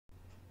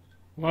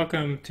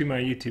Welcome to my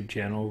YouTube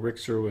channel, Rick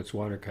Surowicz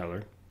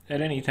Watercolor. At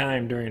any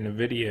time during the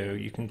video,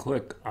 you can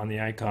click on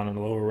the icon in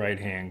the lower right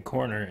hand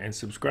corner and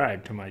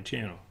subscribe to my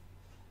channel.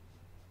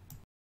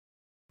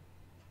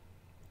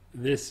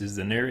 This is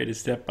the narrated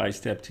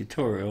step-by-step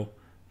tutorial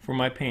for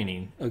my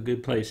painting, A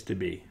Good Place to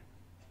Be.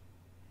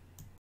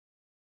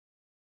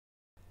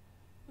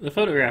 The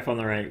photograph on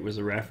the right was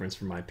a reference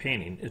for my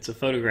painting. It's a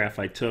photograph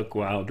I took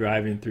while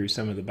driving through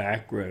some of the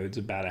back roads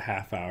about a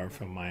half hour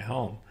from my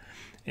home.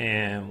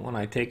 And when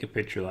I take a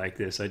picture like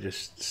this, I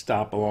just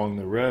stop along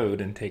the road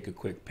and take a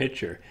quick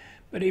picture.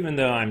 But even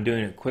though I'm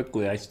doing it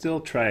quickly, I still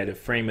try to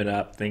frame it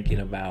up thinking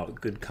about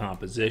good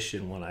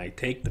composition when I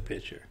take the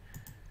picture.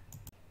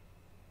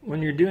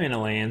 When you're doing a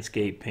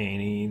landscape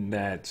painting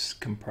that's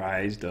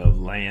comprised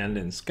of land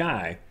and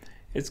sky,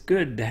 it's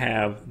good to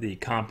have the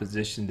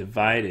composition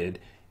divided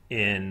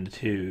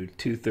into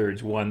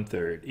 2/3,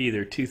 1/3,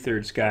 either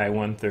 2/3 sky,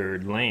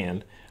 1/3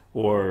 land,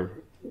 or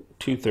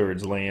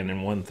 2/3 land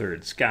and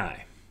 1/3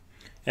 sky.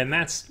 And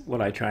that's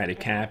what I try to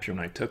capture when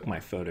I took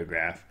my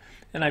photograph,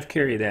 and I've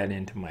carried that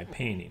into my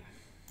painting.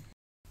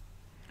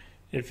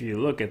 If you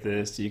look at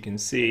this, you can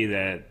see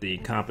that the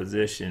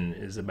composition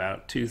is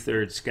about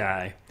 2/3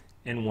 sky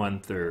and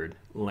 1/3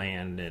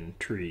 land and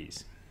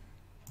trees.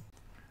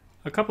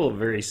 A couple of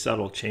very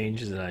subtle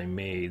changes that I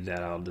made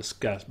that I'll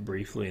discuss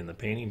briefly in the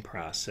painting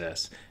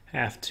process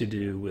have to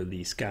do with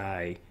the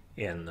sky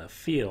and the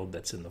field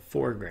that's in the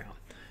foreground.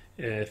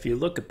 If you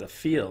look at the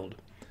field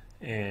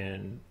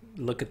and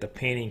look at the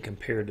painting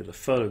compared to the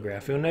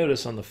photograph, you'll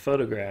notice on the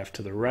photograph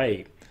to the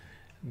right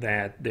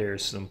that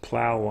there's some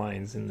plow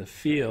lines in the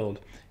field,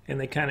 and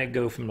they kind of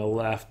go from the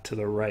left to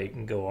the right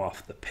and go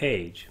off the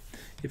page.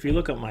 If you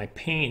look at my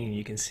painting,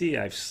 you can see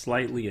I've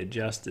slightly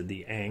adjusted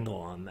the angle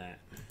on that.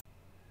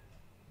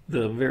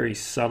 The very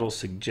subtle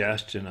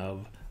suggestion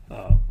of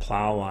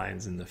plow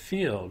lines in the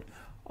field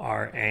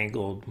are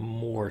angled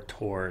more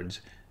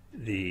towards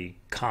the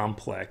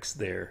complex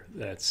there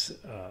that's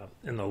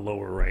in the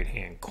lower right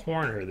hand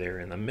corner there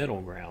in the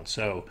middle ground.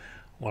 So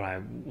what I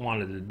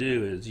wanted to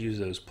do is use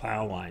those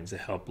plow lines to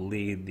help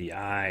lead the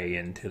eye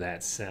into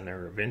that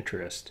center of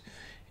interest.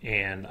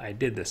 And I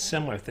did the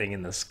similar thing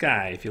in the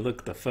sky. If you look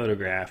at the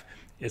photograph,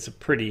 it's a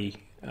pretty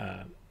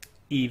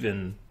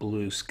even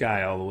blue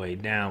sky all the way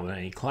down with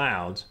any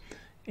clouds.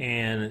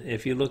 And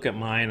if you look at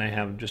mine, I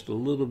have just a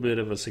little bit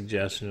of a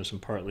suggestion of some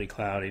partly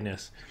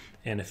cloudiness.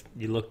 And if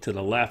you look to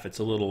the left, it's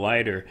a little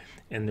lighter,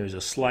 and there's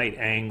a slight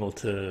angle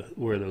to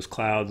where those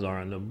clouds are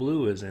and the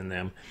blue is in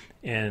them.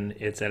 And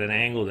it's at an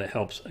angle that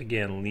helps,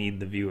 again, lead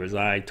the viewer's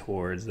eye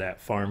towards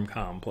that farm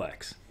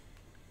complex.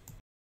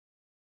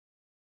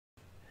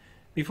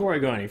 Before I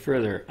go any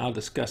further, I'll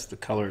discuss the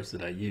colors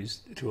that I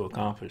used to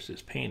accomplish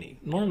this painting.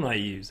 Normally I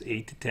use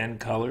 8 to 10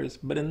 colors,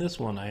 but in this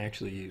one I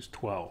actually used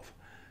 12.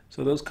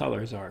 So those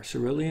colors are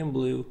cerulean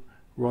blue,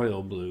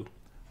 royal blue,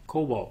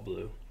 cobalt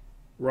blue,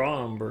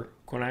 raw umber,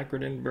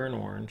 quinacridone burnt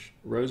orange,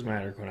 rose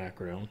madder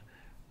quinacridone,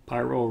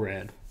 pyrrole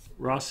red,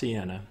 raw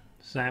sienna,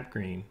 sap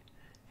green,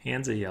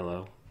 Hansa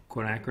yellow,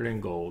 quinacridone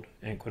gold,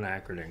 and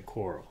quinacridone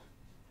coral.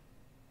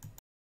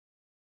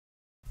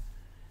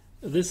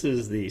 This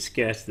is the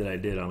sketch that I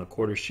did on a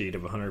quarter sheet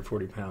of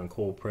 140-pound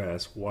cold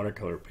press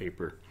watercolor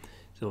paper.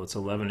 So it's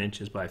 11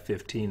 inches by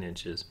 15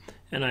 inches.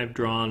 And I've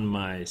drawn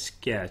my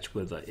sketch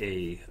with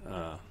a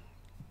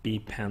B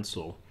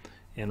pencil.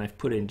 And I've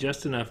put in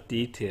just enough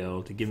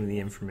detail to give me the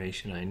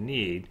information I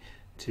need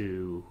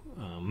to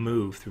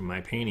move through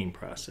my painting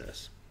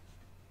process.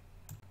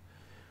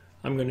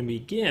 I'm going to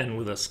begin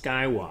with a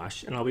sky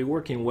wash, and I'll be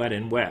working wet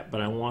and wet,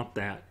 but I want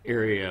that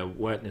area of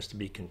wetness to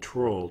be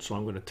controlled, so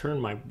I'm going to turn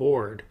my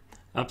board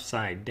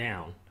upside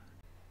down.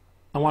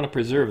 I want to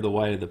preserve the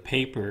white of the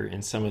paper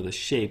in some of the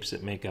shapes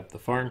that make up the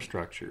farm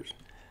structures.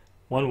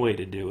 One way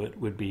to do it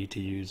would be to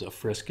use a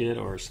frisket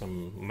or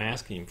some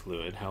masking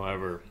fluid.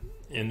 However,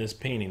 in this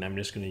painting I'm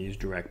just going to use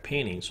direct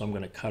painting, so I'm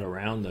going to cut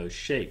around those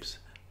shapes.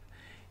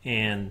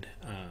 And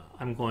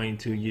I'm going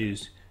to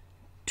use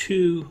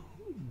two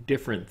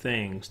different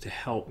things to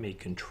help me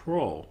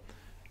control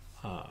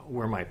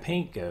where my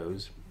paint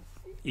goes,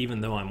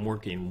 even though I'm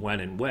working wet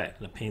and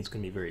wet. The paint's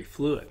going to be very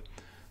fluid.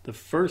 The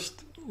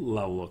first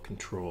level of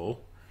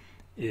control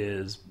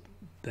is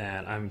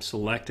that I'm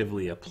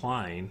selectively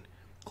applying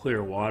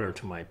clear water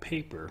to my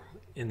paper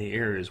in the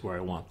areas where I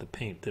want the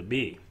paint to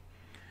be.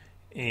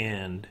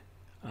 And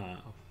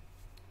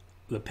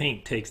the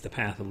paint takes the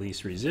path of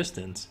least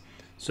resistance,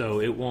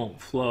 so it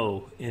won't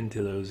flow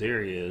into those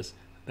areas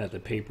that the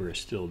paper is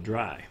still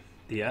dry.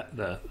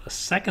 The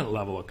second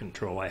level of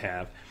control I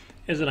have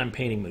is that I'm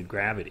painting with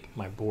gravity.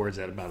 My board's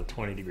at about a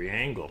 20-degree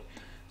angle.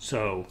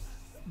 So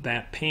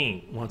that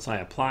paint, once I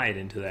apply it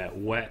into that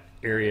wet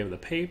area of the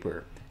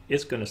paper,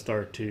 it's going to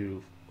start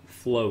to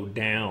flow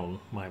down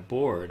my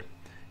board.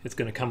 It's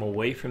going to come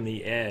away from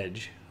the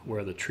edge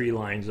where the tree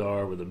lines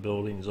are, where the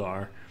buildings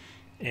are,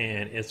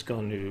 and it's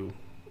going to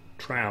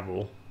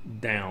travel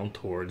down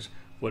towards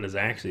what is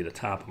actually the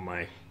top of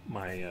my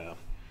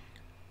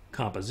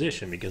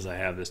composition, because I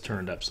have this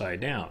turned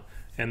upside down.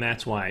 And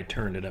that's why I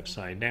turned it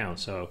upside down.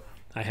 So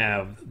I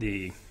have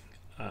the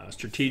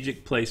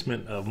strategic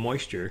placement of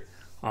moisture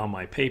on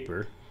my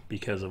paper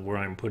because of where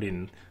I'm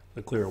putting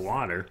the clear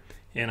water,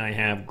 and I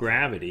have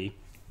gravity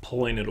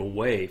pulling it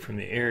away from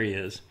the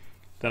areas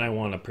that I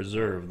want to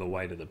preserve the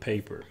white of the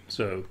paper.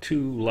 So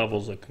two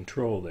levels of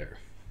control there.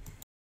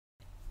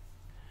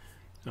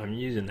 I'm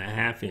using the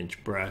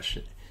 1/2" brush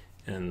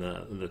and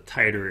the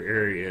tighter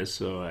areas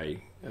so I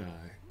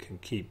can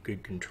keep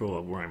good control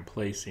of where I'm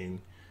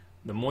placing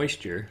the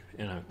moisture,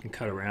 and I can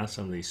cut around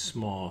some of these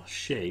small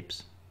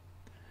shapes.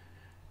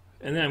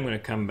 And then I'm going to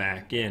come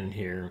back in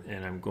here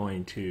and I'm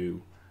going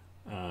to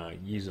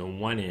use a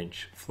 1"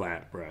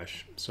 flat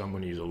brush. So I'm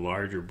going to use a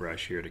larger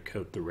brush here to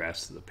coat the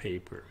rest of the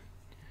paper.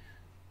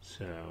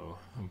 So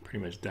I'm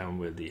pretty much done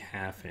with the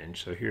 1/2".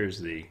 So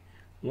here's the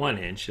 1",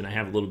 and I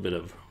have a little bit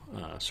of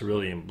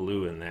cerulean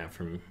blue in that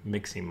from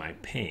mixing my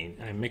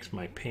paint. I mix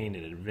my paint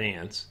in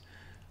advance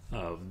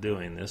of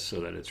doing this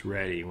so that it's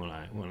ready when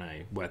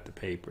I wet the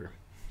paper.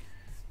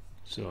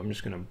 So I'm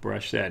just going to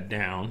brush that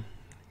down,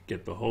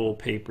 get the whole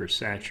paper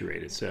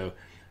saturated. So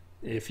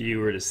if you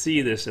were to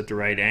see this at the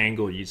right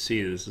angle, you'd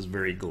see this is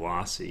very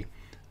glossy.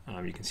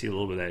 You can see a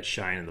little bit of that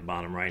shine in the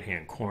bottom right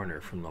hand corner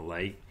from the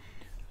light.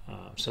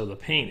 So the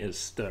paint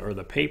is, or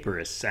the paper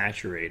is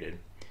saturated,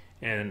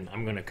 and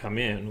I'm going to come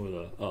in with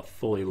a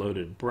fully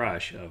loaded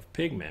brush of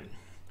pigment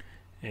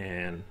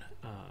and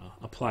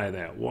apply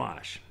that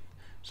wash.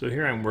 So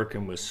here I'm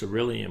working with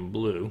cerulean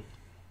blue,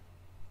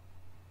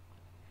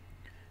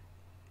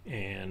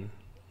 and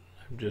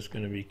I'm just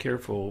going to be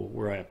careful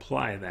where I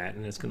apply that,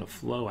 and it's going to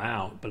flow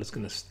out, but it's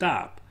going to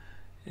stop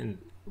and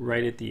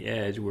right at the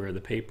edge where the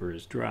paper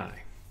is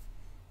dry.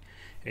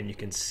 And you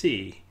can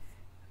see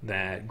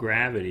that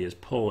gravity is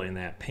pulling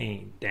that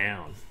paint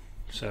down.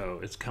 So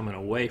it's coming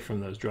away from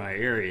those dry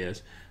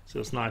areas, so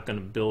it's not going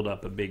to build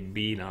up a big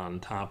bead on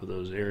top of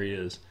those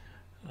areas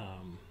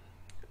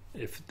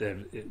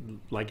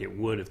like it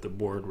would if the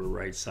board were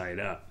right side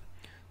up.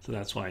 So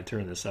that's why I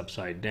turned this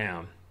upside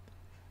down.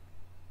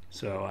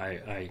 So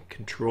I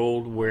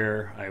controlled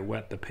where I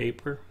wet the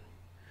paper,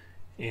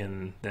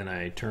 and then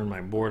I turned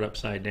my board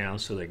upside down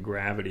so that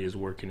gravity is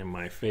working in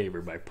my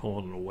favor by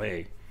pulling it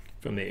away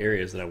from the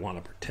areas that I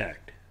want to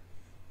protect.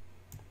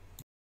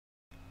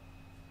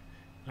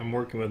 I'm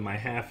working with my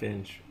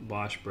 1/2"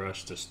 wash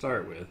brush to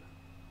start with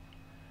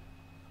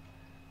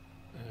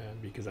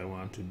because I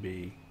want to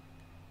be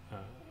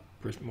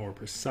more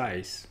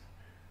precise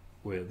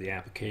with the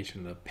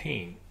application of the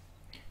paint.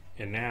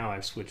 And now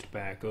I've switched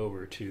back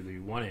over to the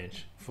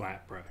 1"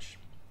 flat brush.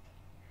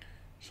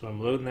 So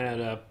I'm loading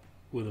that up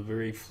with a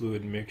very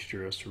fluid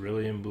mixture of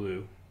cerulean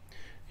blue.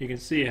 You can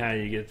see how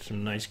you get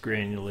some nice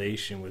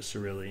granulation with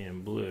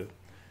cerulean blue.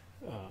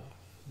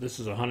 This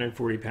is a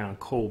 140-pound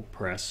cold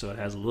press, so it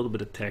has a little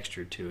bit of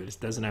texture to it. It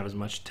doesn't have as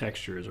much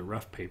texture as a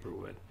rough paper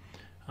would,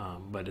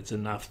 but it's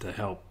enough to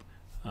help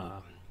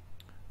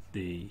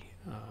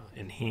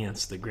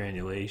enhance the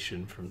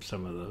granulation from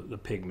some of the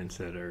pigments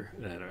that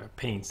are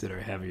paints that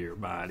are heavier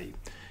body.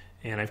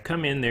 And I've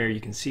come in there, you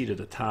can see to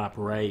the top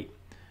right,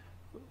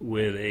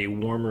 with a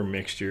warmer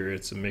mixture.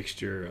 It's a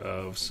mixture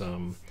of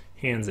some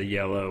Hansa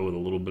yellow with a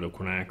little bit of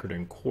quinacridone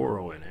and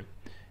coral in it,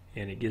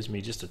 and it gives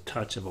me just a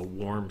touch of a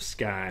warm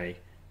sky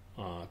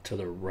to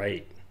the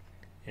right,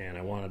 and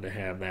I wanted to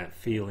have that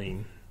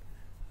feeling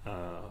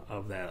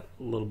of that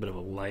little bit of a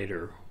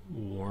lighter,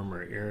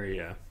 warmer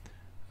area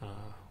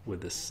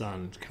with the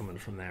sun coming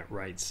from that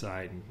right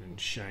side and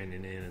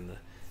shining in, and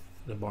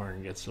the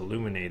barn gets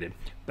illuminated.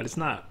 But it's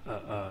not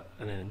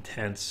an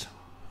intense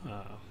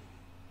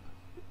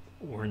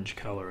orange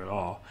color at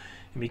all.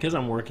 And because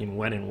I'm working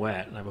wet and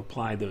wet, and I've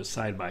applied those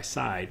side by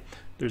side,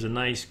 there's a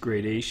nice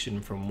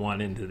gradation from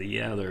one end to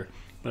the other,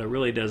 but it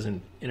really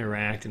doesn't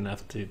interact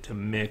enough to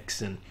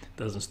mix, and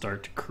doesn't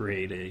start to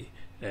create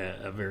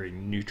a very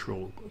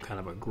neutral kind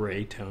of a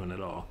gray tone at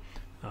all,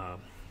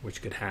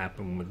 which could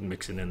happen with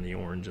mixing in the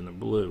orange and the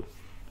blue.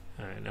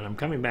 And I'm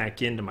coming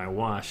back into my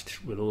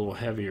wash with a little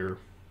heavier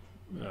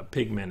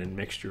pigmented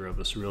mixture of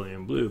the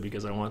cerulean blue,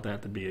 because I want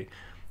that to be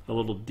a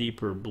little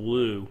deeper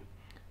blue,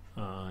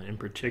 in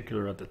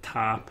particular at the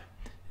top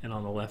and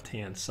on the left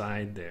hand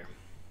side there.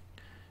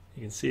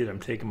 You can see that I'm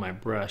taking my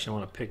brush. I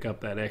want to pick up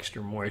that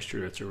extra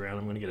moisture that's around.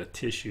 I'm going to get a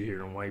tissue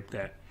here and wipe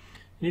that.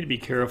 You need to be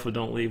careful.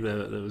 Don't leave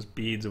those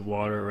beads of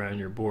water around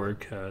your board,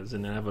 because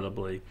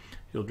inevitably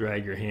you'll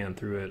drag your hand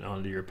through it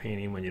onto your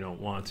painting when you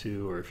don't want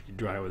to, or if you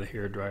dry with a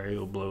hair dryer,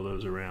 you'll blow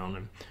those around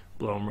and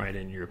blow them right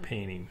into your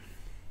painting.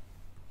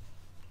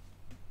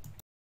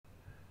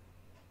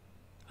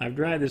 I've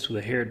dried this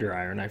with a hair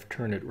dryer, and I've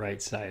turned it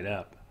right side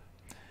up.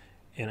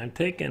 And I'm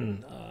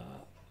taking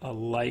a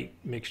light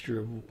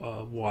mixture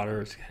of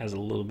water. It has a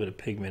little bit of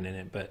pigment in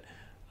it, but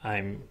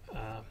I'm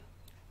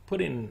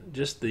putting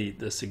just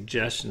the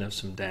suggestion of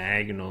some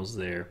diagonals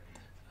there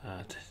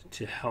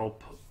to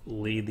help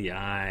lead the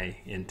eye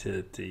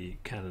into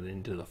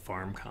the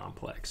farm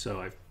complex. So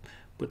I've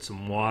put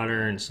some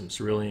water and some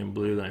cerulean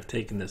blue, and I've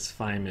taken this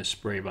fine mist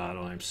spray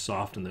bottle and I've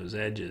softened those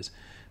edges,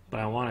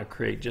 but I want to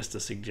create just a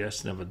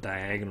suggestion of a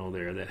diagonal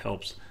there that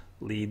helps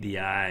lead the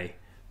eye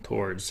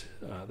towards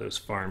those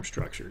farm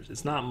structures.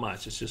 It's not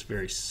much, it's just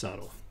very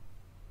subtle.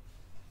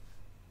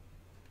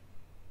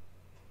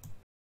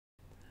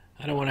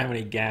 I don't want to have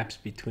any gaps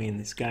between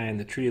the sky and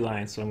the tree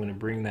line, so I'm going to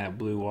bring that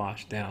blue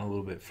wash down a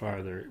little bit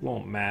farther. It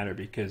won't matter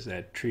because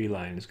that tree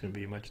line is going to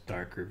be a much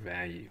darker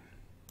value.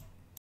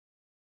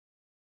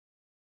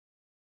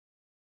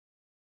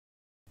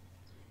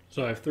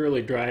 So I've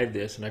thoroughly dried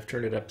this and I've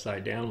turned it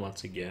upside down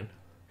once again.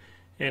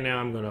 And now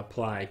I'm going to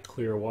apply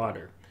clear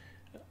water.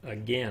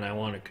 Again, I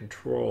want to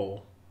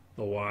control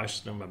the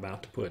wash that I'm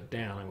about to put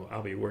down.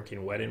 I'll be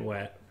working wet and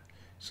wet,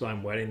 so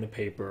I'm wetting the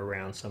paper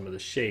around some of the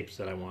shapes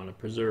that I want to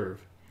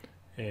preserve.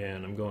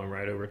 And I'm going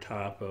right over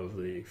top of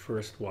the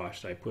first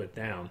wash that I put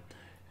down.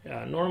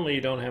 Normally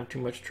you don't have too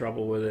much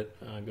trouble with it,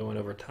 going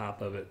over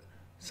top of it.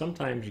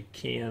 Sometimes you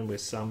can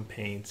with some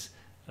paints.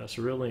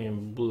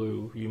 Cerulean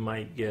blue, you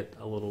might get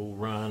a little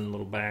run, a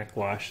little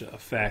backwash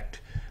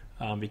effect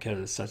because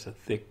it's such a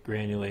thick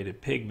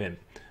granulated pigment.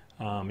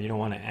 You don't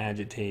want to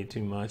agitate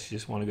too much, you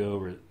just want to go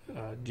over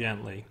it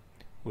gently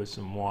with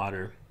some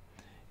water,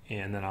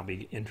 and then I'll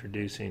be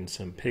introducing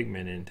some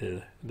pigment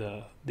into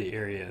the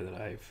area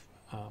that I've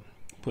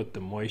put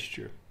the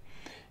moisture.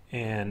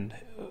 And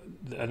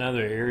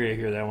another area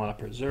here that I want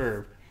to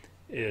preserve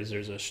is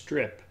there's a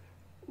strip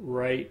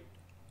right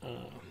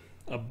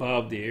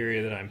above the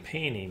area that I'm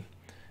painting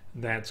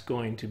that's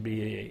going to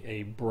be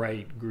a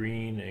bright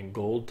green and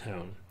gold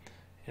tone,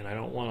 and I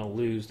don't want to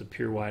lose the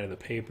pure white of the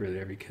paper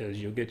there,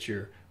 because you'll get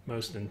your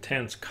most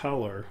intense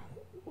color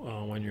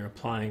when you're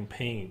applying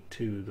paint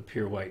to the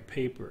pure white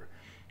paper.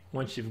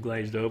 Once you've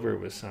glazed over it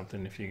with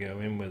something, if you go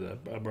in with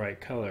a bright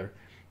color,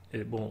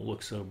 it won't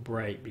look so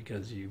bright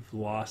because you've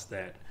lost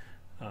that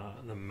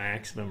the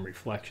maximum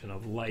reflection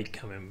of light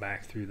coming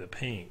back through the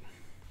paint.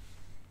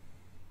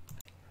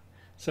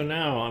 So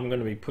now I'm going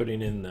to be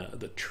putting in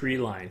the tree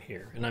line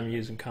here, and I'm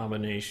using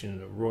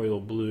combination of royal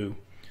blue,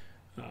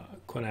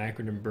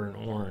 quinacridone burnt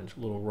orange, a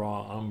little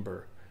raw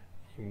umber,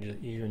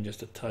 even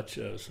just a touch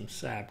of some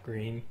sap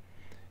green,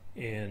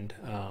 and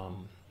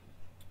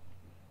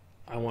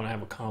I want to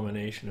have a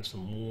combination of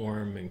some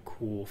warm and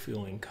cool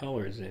feeling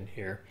colors in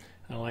here.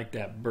 I like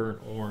that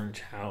burnt orange,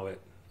 how it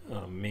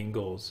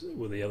mingles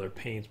with the other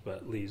paints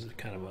but leaves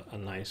kind of a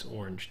nice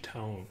orange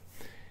tone.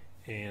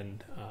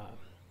 And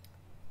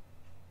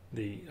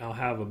I'll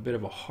have a bit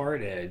of a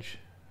hard edge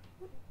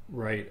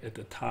right at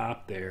the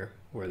top there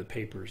where the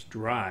paper is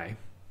dry,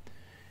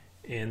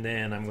 and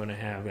then I'm going to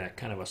have that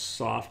kind of a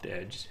soft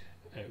edge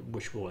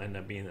which will end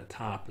up being the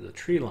top of the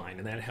tree line,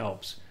 and that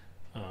helps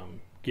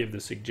give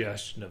the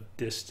suggestion of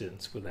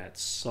distance with that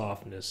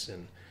softness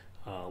and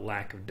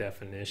lack of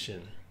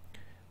definition.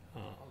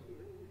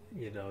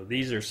 You know,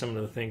 these are some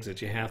of the things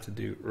that you have to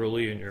do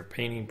early in your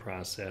painting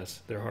process.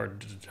 They're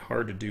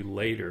hard to do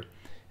later,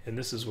 and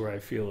this is where I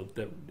feel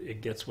that it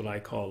gets what I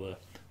call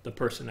the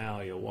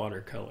personality of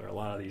watercolor. A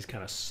lot of these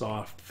kind of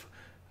soft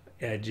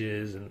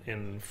edges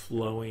and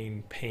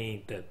flowing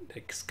paint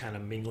that's kind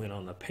of mingling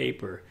on the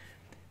paper.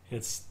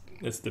 It's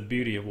the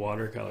beauty of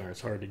watercolor.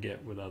 It's hard to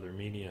get with other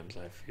mediums,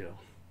 I feel.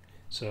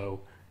 So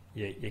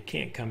you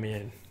can't come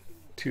in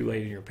too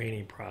late in your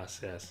painting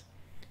process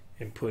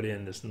and put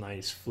in this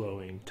nice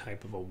flowing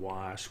type of a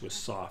wash with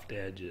soft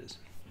edges.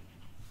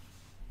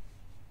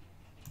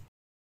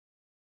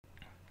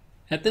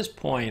 At this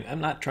point, I'm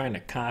not trying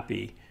to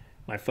copy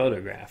my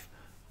photograph.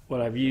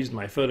 What I've used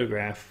my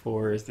photograph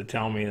for is to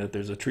tell me that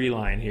there's a tree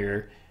line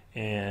here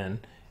and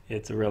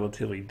it's a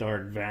relatively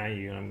dark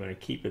value, and I'm going to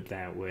keep it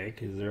that way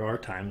because there are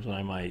times when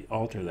I might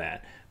alter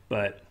that.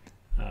 But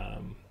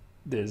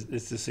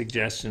it's the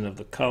suggestion of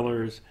the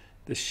colors,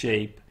 the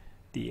shape,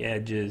 the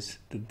edges,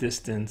 the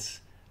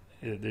distance.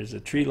 There's a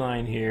tree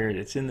line here,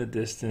 it's in the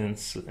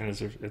distance, and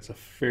it's a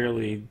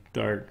fairly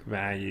dark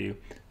value.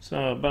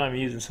 So, but I'm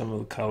using some of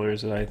the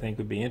colors that I think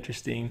would be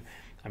interesting.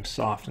 I'm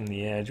softening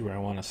the edge where I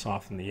want to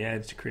soften the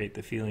edge to create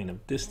the feeling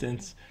of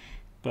distance.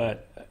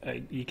 But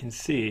you can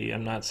see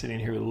I'm not sitting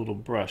here with a little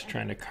brush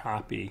trying to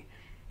copy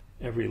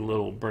every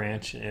little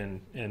branch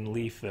and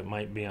leaf that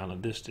might be on a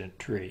distant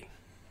tree.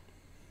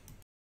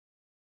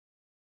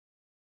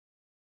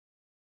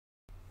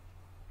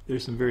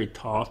 There's some very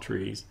tall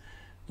trees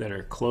that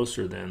are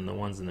closer than the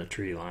ones in the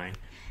tree line,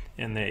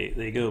 and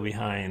they go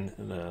behind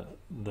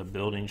the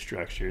building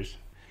structures,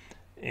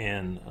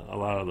 and a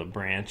lot of the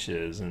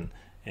branches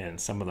and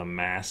some of the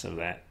mass of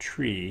that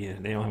tree,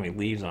 they don't have any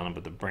leaves on them,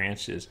 but the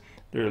branches,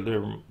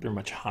 they're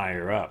much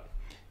higher up,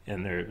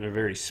 and they're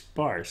very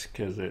sparse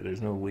because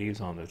there's no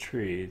leaves on the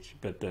tree.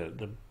 But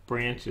the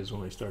branches,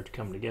 when they start to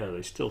come together,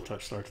 they still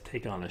start to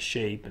take on a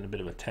shape and a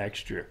bit of a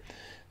texture.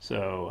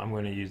 So I'm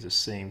going to use the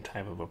same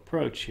type of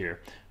approach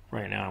here.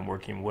 Right now I'm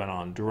working wet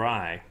on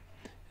dry,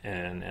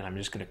 and I'm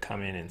just going to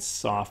come in and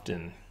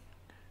soften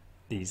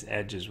these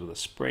edges with a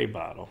spray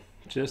bottle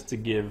just to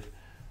give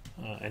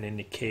an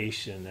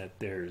indication that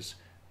there's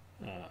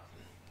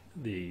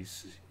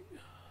these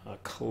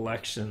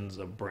collections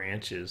of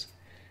branches.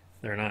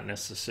 They're not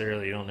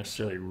necessarily, you don't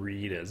necessarily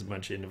read as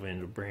much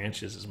individual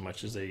branches as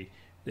much as they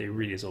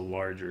read as a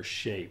larger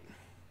shape.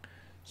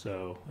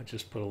 So I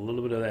just put a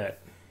little bit of that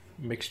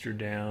mixture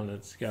down.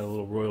 It's got a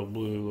little royal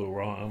blue, a little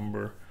raw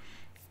umber,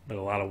 but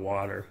a lot of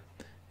water.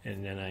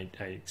 And then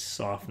I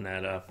soften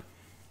that up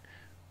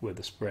with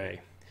a spray.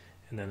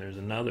 And then there's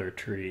another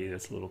tree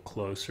that's a little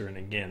closer, and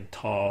again,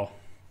 tall.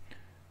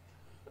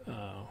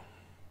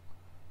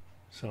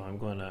 So I'm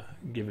going to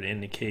give an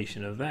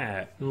indication of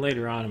that. And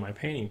later on in my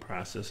painting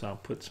process, I'll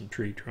put some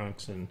tree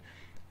trunks and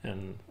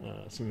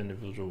some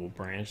individual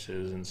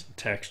branches and some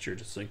texture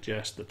to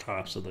suggest the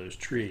tops of those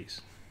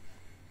trees.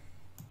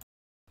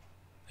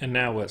 And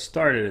now what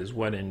started as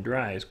wet and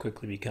dry has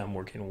quickly become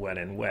working wet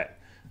and wet.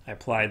 I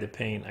applied the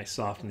paint, I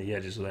softened the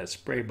edges with that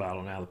spray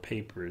bottle. Now the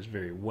paper is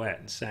very wet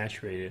and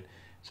saturated.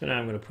 So now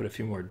I'm going to put a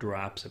few more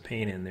drops of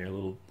paint in there,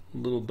 a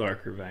little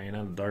darker value,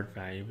 not a dark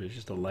value, but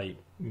just a light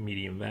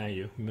medium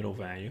value, middle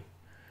value.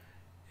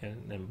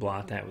 And then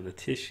blot that with a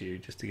tissue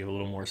just to give a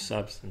little more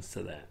substance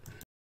to that.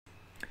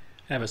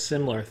 I have a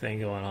similar thing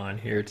going on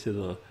here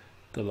to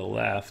the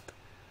left,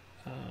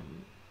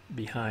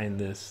 behind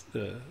this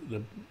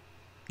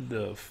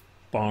the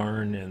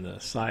barn and the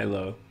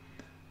silo.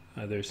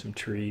 There's some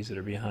trees that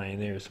are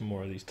behind there, some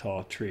more of these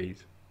tall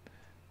trees.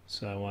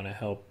 So I want to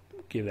help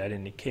give that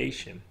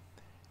indication.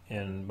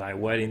 And by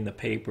wetting the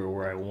paper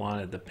where I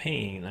wanted the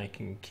paint, I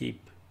can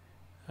keep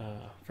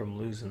from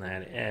losing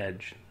that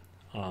edge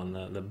on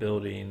the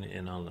building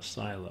and on the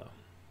silo.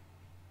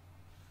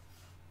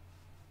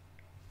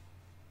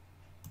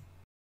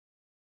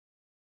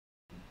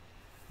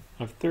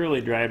 I've thoroughly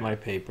dried my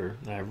paper,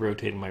 and I've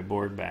rotated my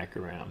board back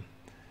around.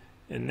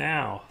 And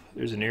now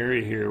there's an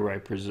area here where I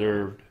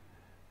preserved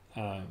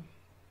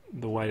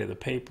the white of the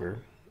paper.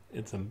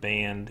 It's a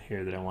band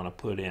here that I want to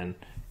put in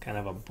kind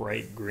of a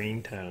bright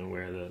green tone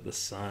where the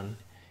sun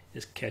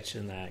is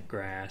catching that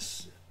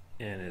grass,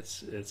 and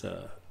it's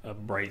a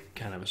bright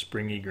kind of a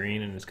springy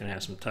green, and it's going to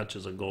have some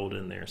touches of gold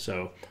in there.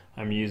 So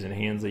I'm using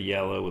hands of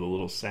yellow with a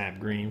little sap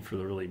green for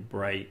the really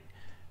bright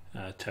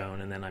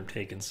tone, and then I'm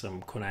taking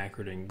some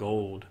quinacridone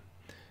gold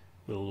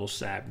with a little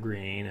sap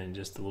green and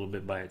just a little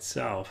bit by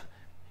itself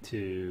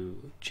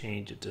to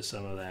change it to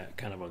some of that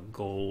kind of a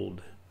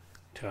gold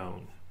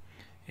tone.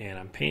 And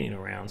I'm painting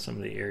around some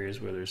of the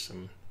areas where there's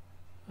some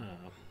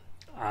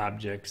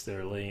objects that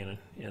are laying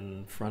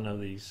in front of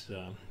these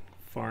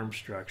farm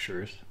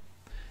structures.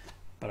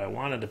 But I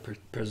wanted to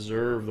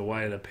preserve the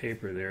white of the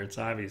paper there. It's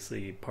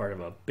obviously part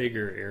of a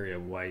bigger area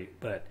of white,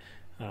 but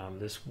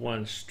this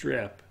one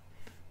strip,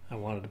 I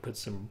wanted to put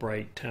some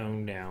bright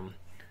tone down.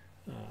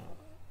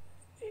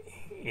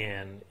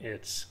 And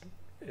it's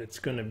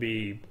going to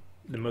be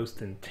the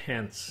most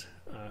intense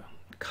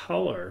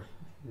color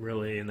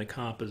really in the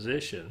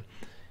composition,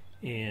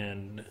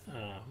 and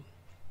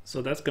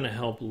so that's going to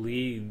help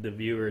lead the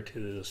viewer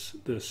to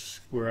this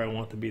where I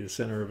want to be the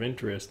center of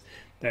interest.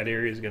 That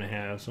area is going to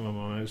have some of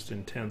my most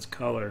intense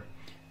color,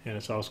 and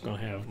it's also going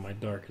to have my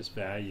darkest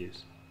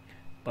values.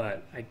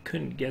 But I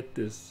couldn't get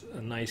this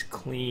a nice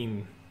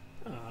clean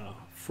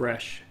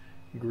fresh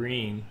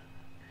green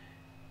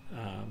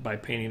by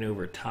painting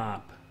over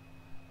top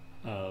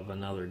of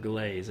another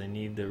glaze. I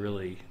need to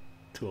really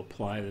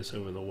apply this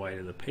over the white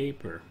of the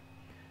paper,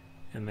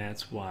 and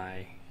that's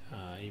why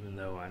even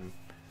though I'm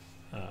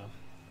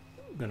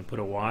going to put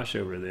a wash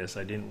over this,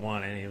 I didn't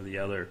want any of the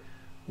other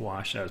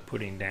wash I was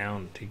putting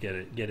down to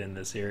get in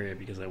this area,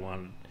 because I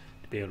wanted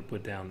to be able to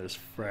put down this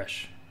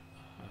fresh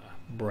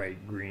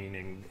bright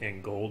green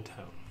and gold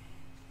tone.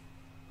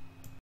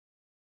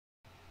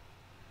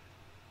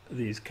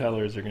 These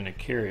colors are going to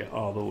carry it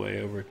all the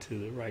way over to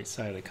the right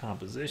side of the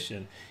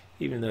composition,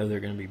 even though they're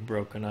going to be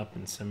broken up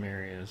in some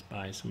areas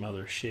by some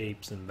other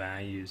shapes and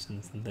values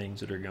and some things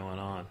that are going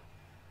on.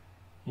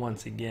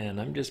 Once again,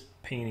 I'm just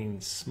painting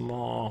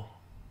small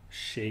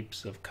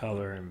shapes of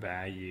color and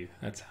value.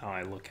 That's how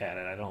I look at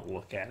it. I don't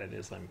look at it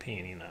as I'm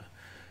painting a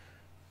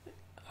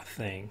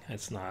thing.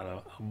 It's not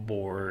a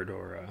board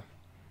or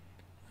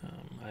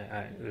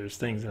there's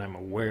things that I'm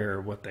aware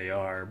of what they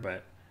are,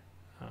 but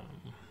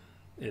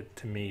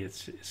to me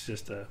it's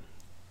just a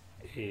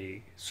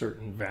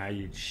certain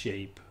valued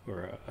shape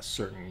or a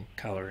certain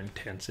color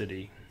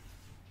intensity.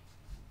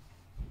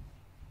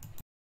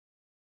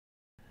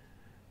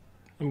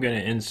 I'm going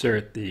to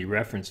insert the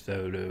reference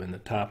photo in the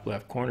top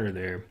left corner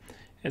there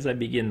as I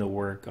begin to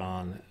work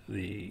on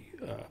the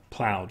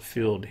plowed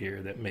field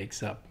here that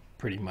makes up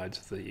pretty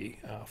much the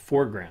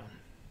foreground.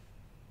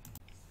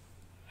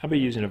 I'll be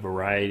using a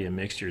variety of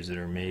mixtures that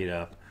are made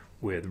up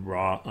with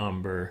raw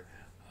umber,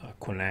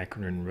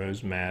 quinacridone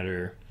rose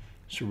madder,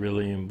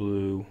 cerulean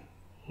blue,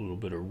 a little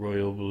bit of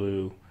royal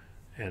blue,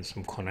 and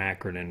some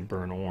quinacridone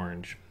burnt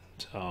orange.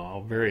 So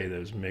I'll vary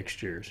those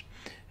mixtures.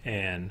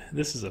 And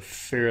this is a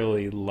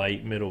fairly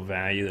light middle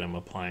value that I'm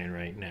applying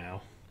right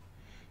now.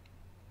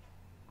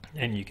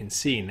 And you can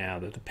see now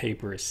that the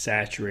paper is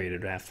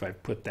saturated after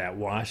I've put that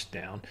wash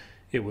down.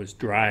 It was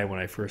dry when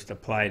I first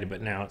applied it,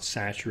 but now it's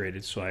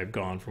saturated, so I've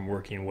gone from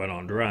working wet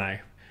on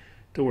dry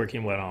to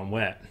working wet on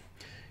wet.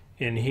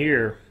 In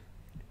here,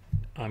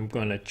 I'm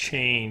going to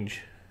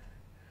change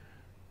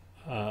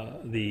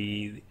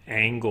the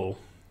angle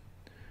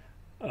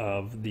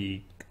of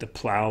the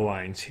plow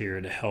lines here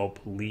to help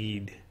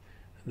lead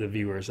the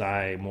viewer's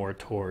eye more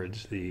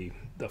towards the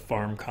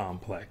farm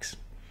complex.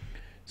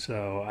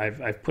 So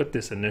I've put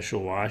this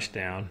initial wash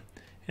down,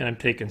 and I'm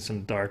taking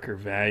some darker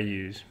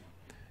values,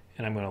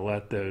 and I'm going to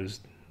let those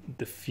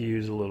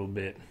diffuse a little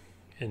bit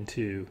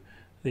into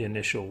the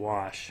initial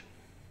wash.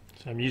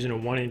 So I'm using a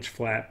 1-inch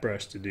flat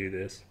brush to do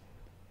this.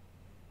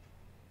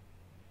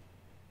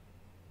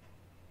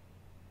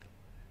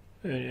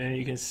 And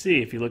you can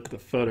see, if you look at the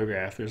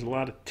photograph, there's a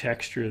lot of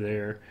texture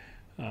there.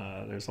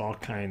 There's all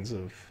kinds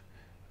of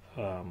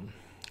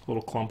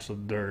little clumps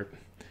of dirt,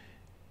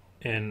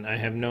 and I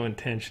have no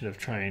intention of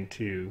trying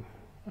to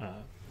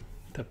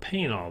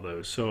paint all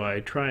those. So I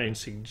try and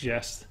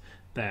suggest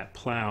that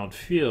plowed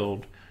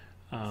field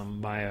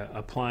by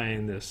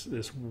applying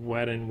this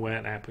wet and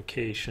wet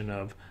application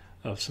of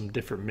some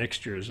different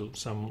mixtures,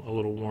 some a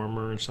little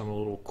warmer and some a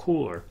little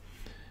cooler.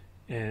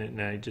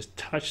 And I just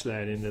touch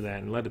that into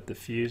that and let it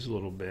diffuse a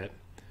little bit.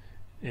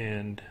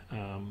 And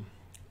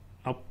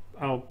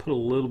I'll put a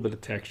little bit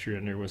of texture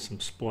in there with some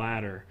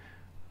splatter,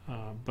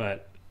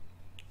 but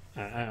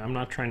I'm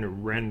not trying to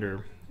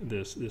render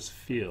this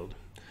field.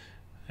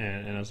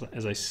 And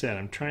as I said,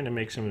 I'm trying to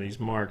make some of these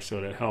marks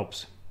so that it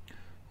helps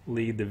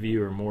lead the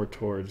viewer more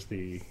towards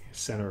the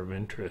center of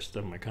interest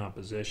of my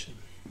composition.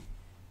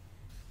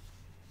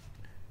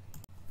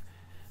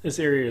 This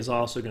area is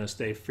also going to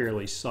stay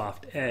fairly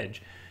soft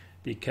edge,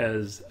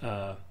 because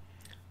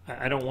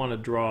I don't want to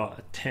draw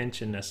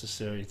attention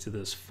necessarily to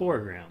this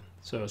foreground.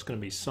 So it's going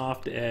to be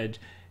soft edge.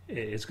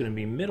 It's going to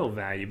be middle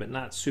value, but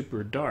not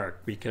super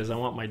dark, because I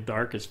want my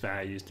darkest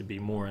values to be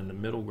more in the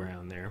middle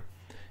ground there.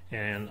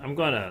 And I'm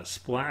going to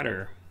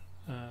splatter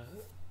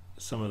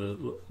some of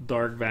the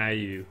dark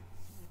value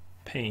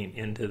paint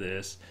into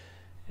this,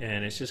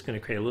 and it's just going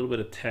to create a little bit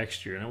of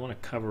texture. And I want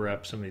to cover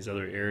up some of these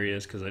other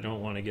areas because I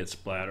don't want to get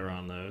splatter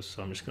on those,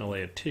 so I'm just going to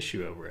lay a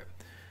tissue over it.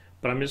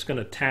 But I'm just going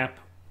to tap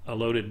a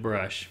loaded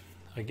brush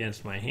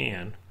against my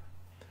hand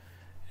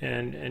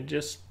and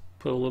just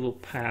put a little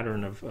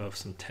pattern of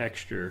some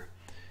texture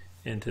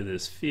into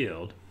this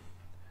field,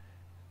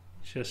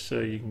 just so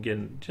you can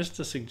get just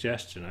a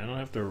suggestion. I don't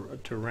have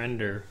to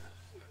render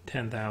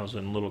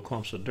 10,000 little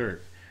clumps of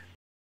dirt.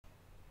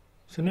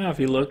 So now if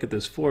you look at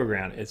this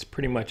foreground, it's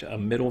pretty much a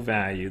middle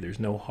value. There's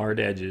no hard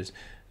edges.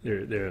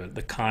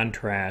 The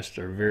contrasts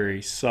are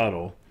very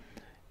subtle,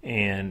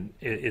 and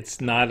it's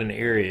not an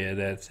area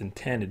that's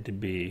intended to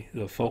be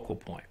the focal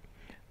point.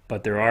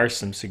 But there are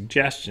some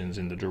suggestions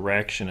in the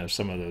direction of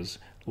some of those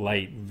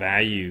light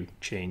value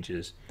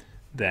changes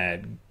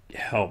that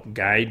help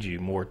guide you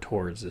more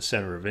towards the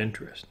center of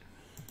interest.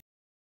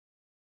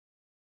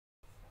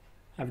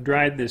 I've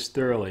dried this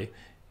thoroughly,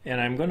 and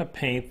I'm going to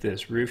paint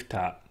this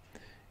rooftop,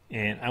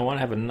 and I want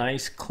to have a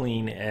nice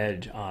clean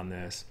edge on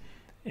this,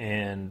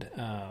 and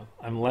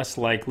I'm less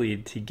likely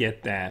to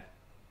get that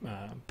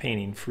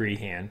painting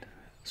freehand.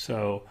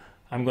 So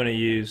I'm going to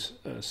use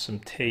some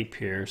tape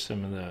here,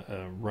 some of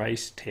the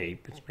rice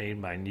tape. It's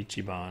made by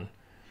Nichiban,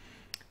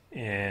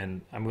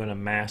 and I'm going to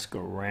mask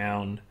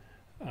around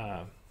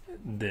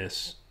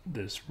this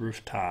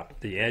rooftop,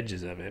 the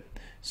edges of it,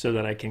 so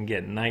that I can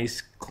get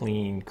nice,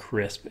 clean,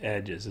 crisp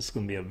edges. It's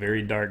going to be a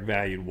very dark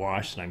valued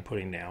wash that I'm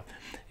putting down,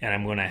 and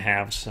I'm going to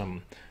have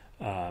some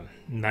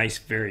nice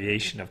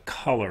variation of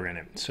color in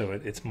it, so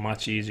it's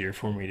much easier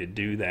for me to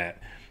do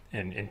that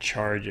and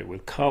charge it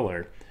with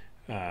color.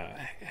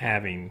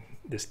 Having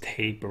this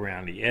tape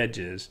around the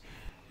edges,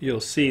 you'll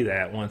see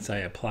that once I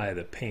apply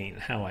the paint,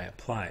 how I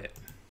apply it.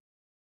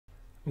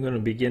 I'm going to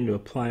begin to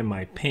apply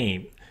my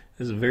paint.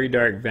 This is a very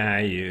dark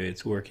value.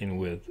 It's working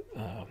with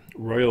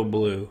royal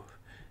blue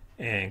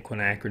and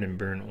quinacridone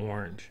burnt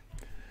orange.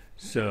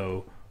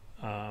 So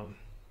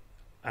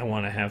I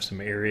want to have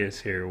some areas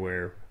here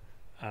where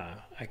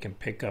I can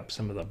pick up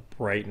some of the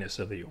brightness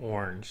of the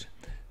orange.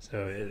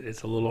 So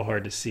it's a little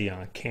hard to see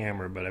on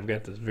camera, but I've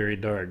got this very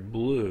dark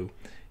blue,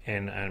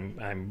 and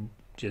I'm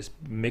just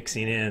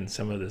mixing in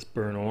some of this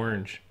burnt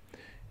orange,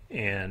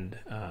 and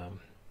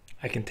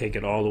I can take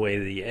it all the way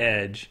to the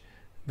edge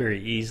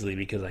very easily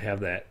because I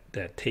have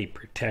that tape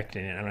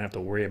protecting it. I don't have to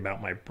worry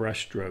about my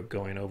brush stroke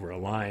going over a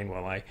line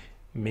while I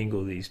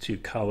mingle these two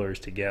colors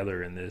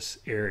together in this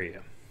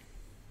area.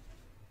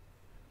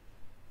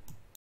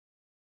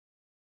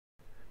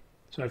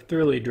 So I've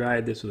thoroughly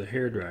dried this with a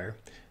hairdryer,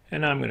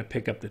 and now I'm going to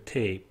pick up the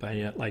tape.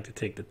 I like to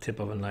take the tip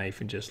of a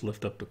knife and just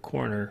lift up the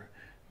corner.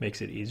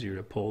 Makes it easier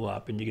to pull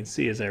up, and you can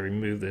see as I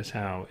remove this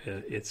how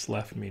it's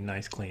left me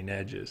nice clean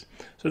edges.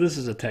 So this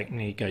is a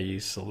technique I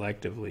use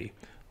selectively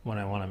when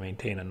I want to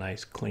maintain a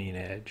nice clean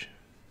edge.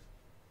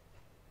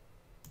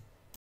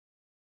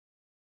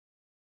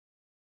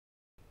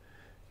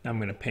 Now I'm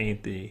going to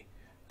paint the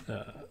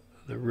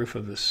roof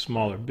of this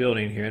smaller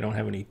building here. I don't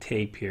have any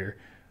tape here,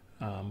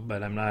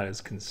 but I'm not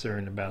as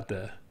concerned about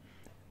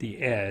the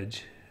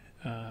edge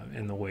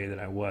in the way that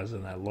I was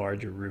in that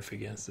larger roof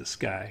against the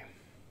sky.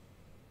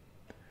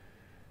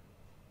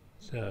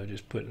 So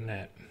just putting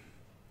that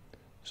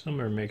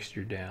similar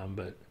mixture down,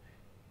 but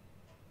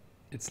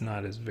it's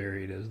not as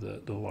varied as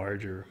the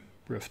larger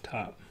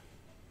rooftop.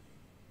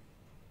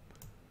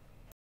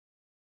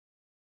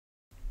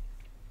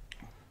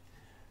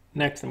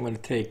 Next, I'm going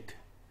to take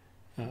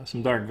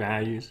some dark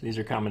values. These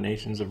are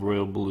combinations of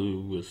royal blue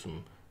with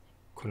some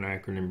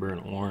quinacridone and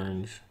burnt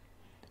orange,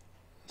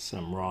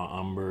 some raw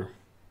umber,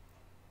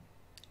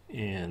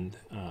 and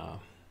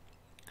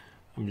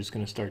I'm just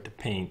going to start to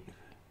paint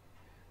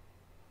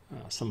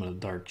some of the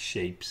dark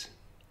shapes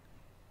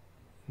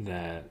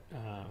that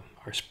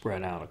are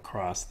spread out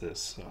across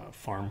this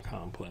farm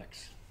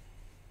complex.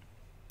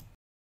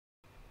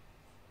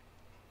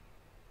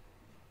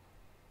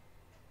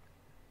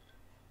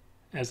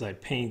 As I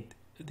paint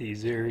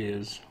these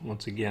areas,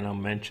 once again I'll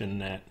mention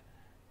that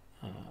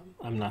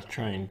I'm not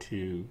trying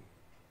to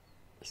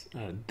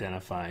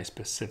identify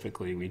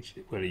specifically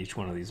what each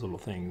one of these little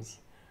things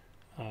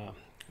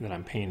that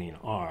I'm painting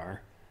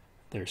are.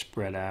 They're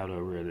spread out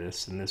over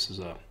this, and this is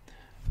a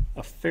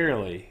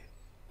fairly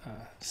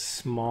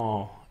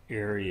small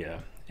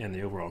area in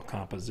the overall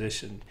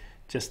composition.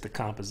 Just the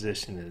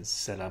composition is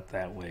set up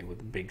that way with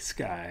the big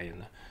sky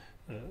and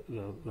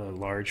the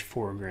large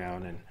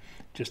foreground and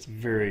just a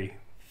very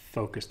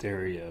focused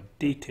area of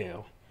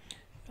detail.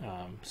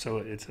 So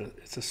it's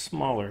a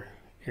smaller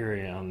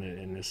area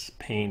in this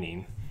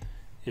painting.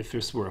 If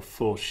this were a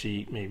full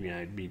sheet, maybe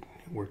I'd be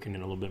working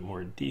in a little bit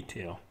more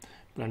detail.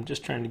 But I'm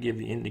just trying to give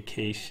the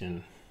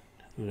indication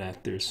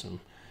that there's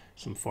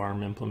some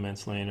farm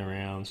implements laying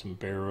around, some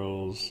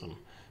barrels,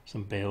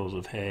 some bales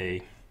of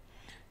hay,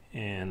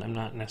 and I'm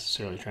not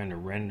necessarily trying to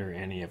render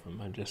any of them.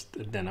 I'm just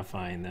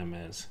identifying them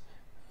as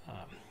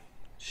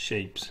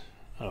shapes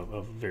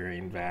of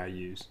varying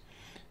values,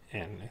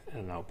 and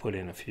I'll put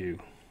in a few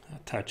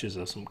touches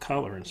of some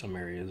color in some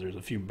areas. There's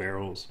a few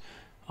barrels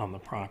on the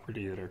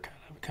property that are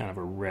kind of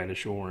a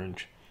reddish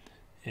orange,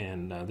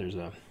 and there's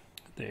the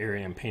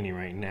area I'm painting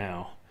right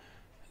now,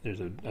 there's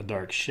a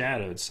dark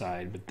shadowed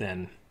side, but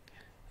then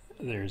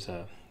there's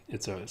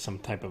some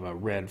type of a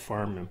red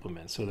farm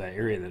implement. So that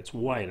area that's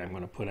white, I'm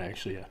going to put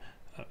actually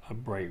a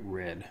bright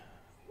red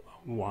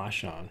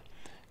wash on,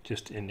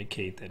 just to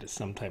indicate that it's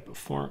some type of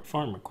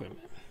farm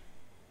equipment.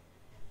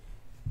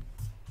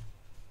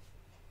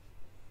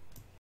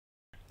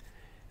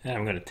 And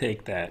I'm going to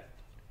take that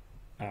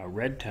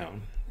red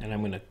tone and I'm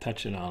going to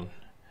touch it on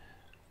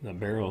the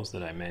barrels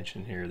that I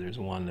mentioned here. There's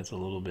one that's a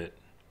little bit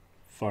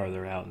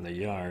farther out in the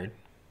yard,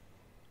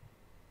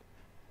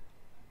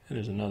 and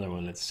there's another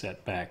one that's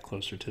set back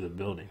closer to the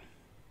building.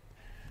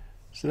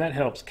 So that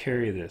helps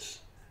carry this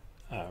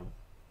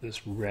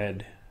this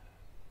red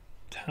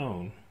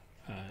tone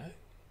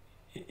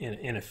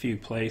in a few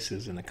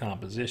places in the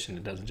composition.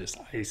 It doesn't just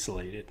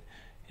isolate it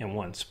in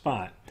one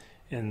spot.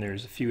 And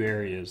there's a few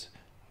areas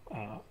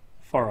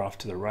far off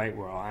to the right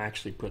where I'll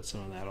actually put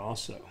some of that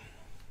also.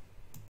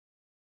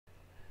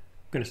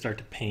 I'm going to start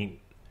to paint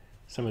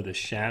some of the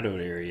shadowed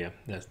area.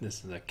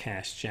 This is a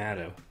cast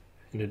shadow.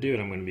 And to do it,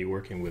 I'm going to be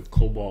working with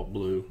cobalt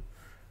blue,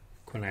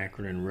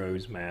 quinacridone,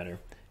 rose madder.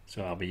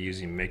 So I'll be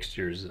using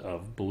mixtures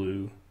of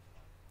blue,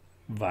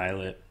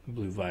 violet,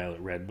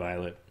 red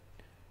violet,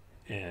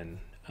 and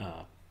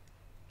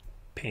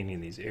painting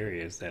these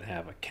areas that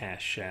have a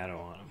cast shadow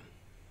on them.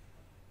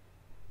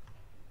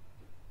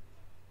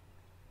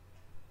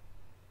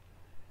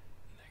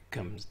 That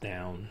comes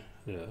down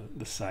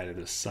the side of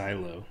the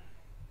silo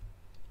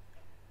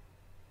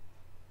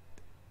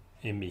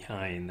in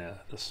behind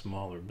the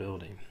smaller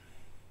building.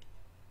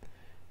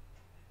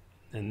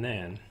 And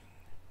then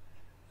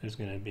there's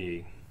going to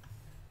be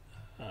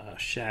a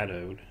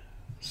shadowed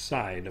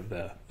side of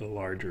the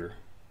larger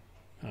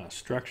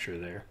structure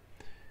there.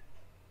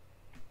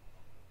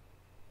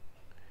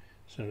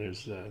 So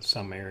there's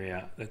some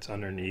area that's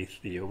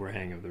underneath the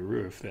overhang of the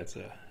roof that's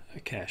a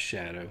cast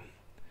shadow.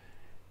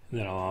 And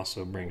then I'll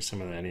also bring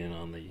some of that in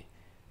on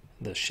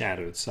the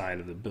shadowed side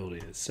of the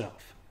building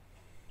itself.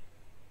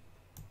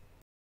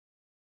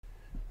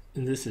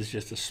 And this is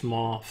just a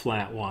small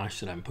flat wash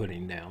that I'm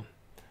putting down.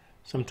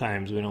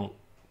 Sometimes we don't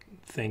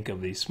think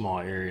of these small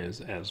areas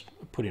as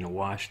putting a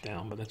wash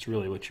down, but that's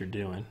really what you're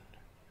doing.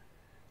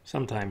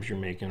 Sometimes you're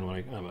making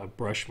like a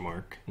brush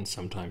mark, and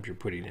sometimes you're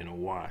putting in a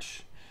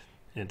wash.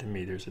 And to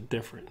me, there's a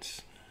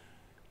difference.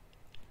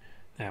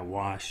 That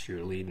wash,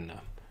 you're leading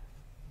a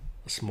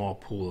small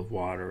pool of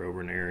water over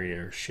an area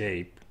or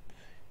shape,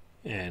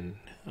 and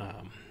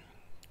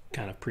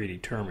kind of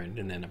predetermined.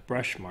 And then a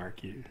brush mark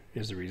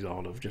is the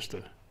result of just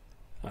a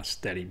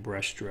steady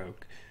brush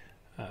stroke.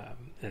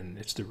 And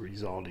it's the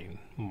resulting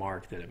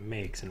mark that it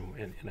makes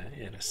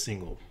in a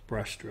single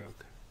brush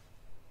stroke.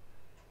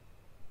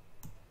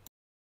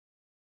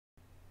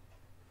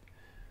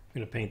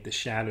 I'm going to paint the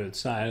shadowed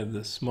side of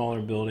the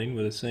smaller building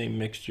with the same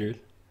mixture.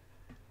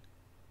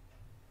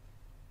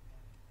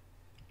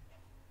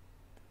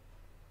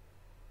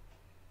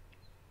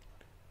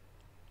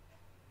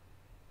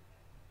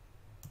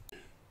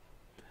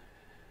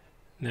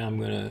 Now I'm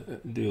going to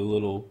do a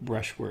little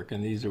brush work,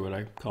 and these are what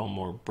I call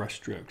more brush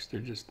strokes.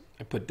 They're just,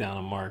 I put down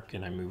a mark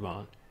and I move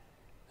on,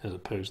 as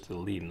opposed to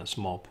leading a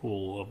small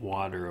pool of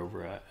water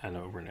over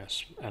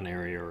an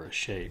area or a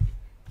shape.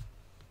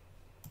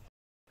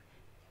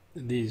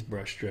 These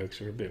brush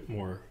strokes are a bit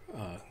more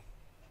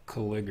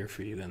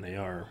calligraphy than they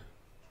are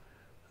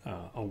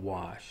a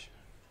wash.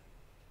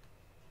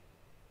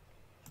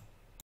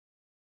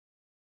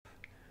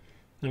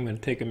 I'm going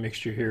to take a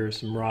mixture here of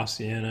some raw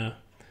sienna,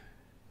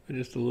 with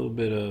just a little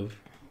bit of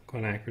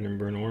quinacridone and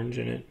burnt orange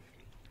in it,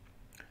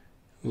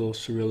 a little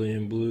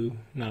cerulean blue,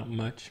 not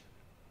much.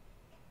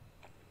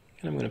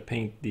 And I'm going to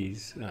paint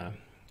these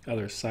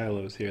other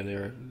silos here.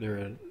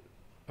 They're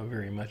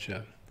very much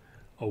a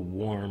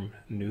warm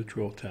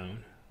neutral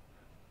tone.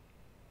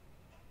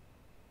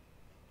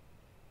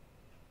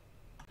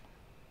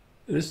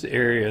 This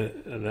area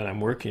that I'm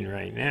working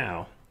right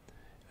now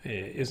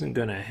isn't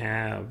going to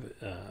have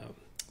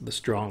the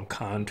strong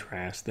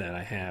contrast that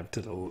I have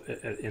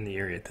in the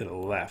area to the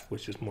left,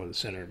 which is more the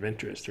center of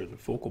interest or the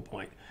focal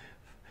point.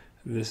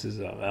 This is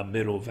a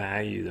middle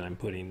value that I'm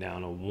putting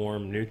down, a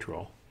warm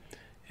neutral,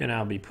 and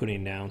I'll be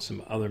putting down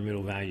some other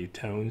middle value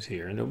tones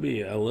here, and there'll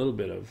be a little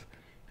bit of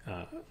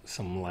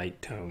some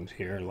light tones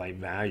here, light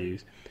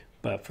values,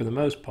 but for the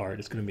most part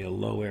it's going to be a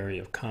low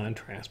area of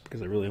contrast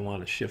because I really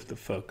want to shift the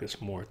focus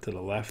more to the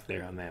left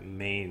there on that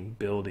main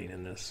building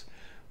in this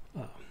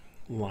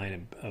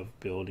line of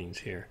buildings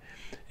here.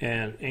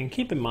 And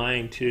keep in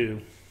mind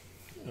too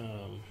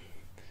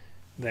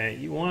that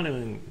you want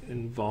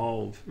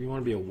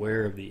to be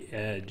aware of the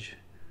edge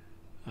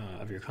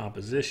of your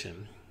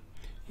composition.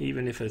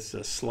 Even if it's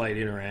a slight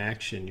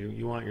interaction,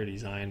 you want your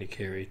design to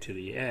carry to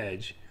the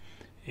edge,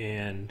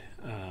 and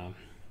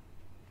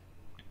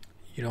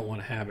you don't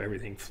want to have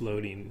everything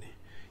floating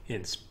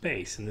in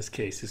space. In this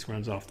case, this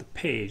runs off the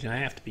page, and I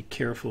have to be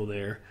careful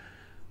there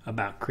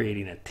about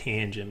creating a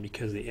tangent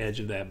because the edge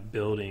of that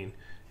building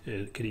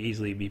could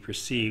easily be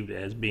perceived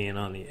as being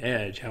on the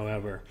edge.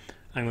 However,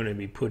 I'm going to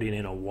be putting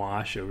in a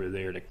wash over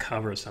there to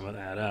cover some of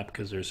that up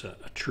because there's a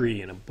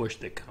tree and a bush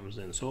that comes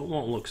in, so it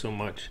won't look so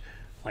much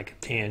like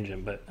a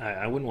tangent, but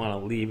I wouldn't want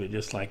to leave it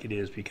just like it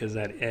is because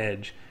that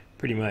edge,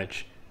 pretty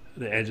much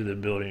the edge of the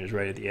building is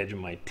right at the edge of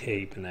my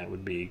tape, and that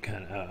would be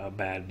kind of a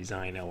bad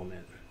design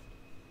element.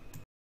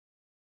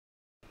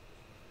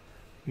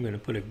 I'm going to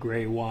put a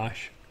gray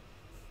wash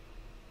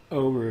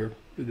over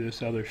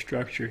this other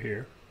structure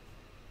here,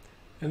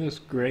 and this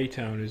gray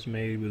tone is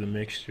made with a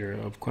mixture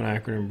of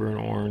quinacridone and burnt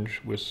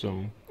orange with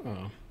some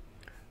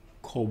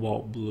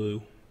cobalt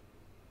blue,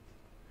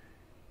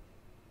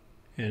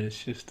 and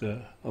it's just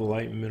a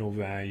light middle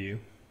value,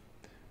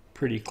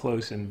 pretty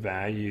close in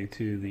value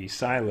to the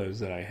silos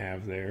that I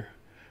have there,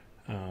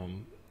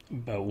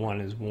 but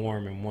one is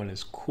warm and one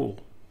is cool,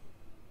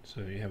 so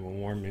you have a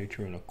warm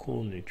neutral and a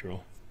cool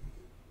neutral.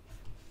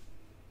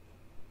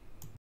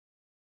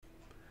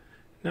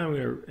 Now I'm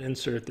going to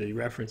insert the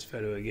reference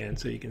photo again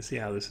so you can see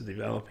how this is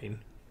developing.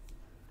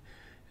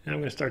 And I'm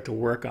going to start to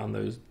work on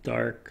those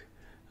dark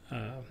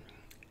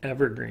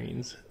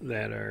evergreens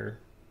that are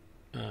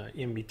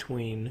in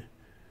between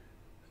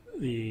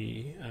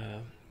the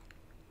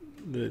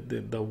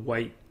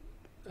white,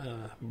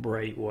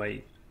 bright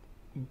white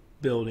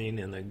building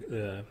and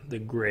the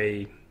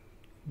gray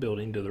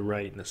building to the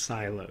right and the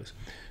silos.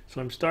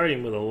 So I'm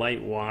starting with a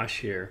light wash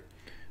here.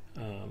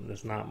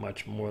 That's not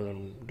much more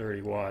than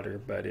dirty water,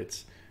 but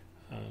it's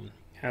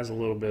has a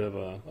little bit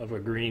of a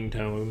green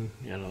tone,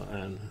 you know,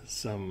 and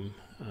some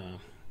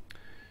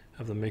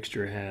of the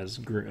mixture has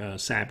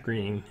sap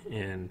green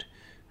and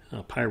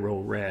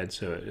pyrrole red,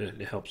 so it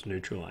helps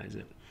neutralize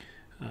it.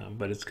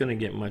 But it's going to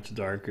get much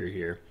darker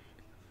here,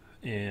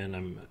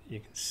 and you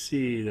can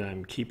see that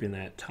I'm keeping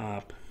that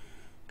top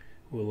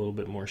with a little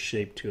bit more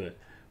shape to it.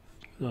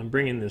 So I'm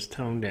bringing this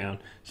tone down.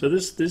 So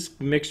this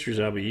mixtures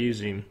I'll be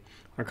using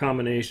are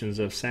combinations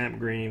of sap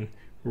green,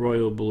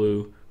 royal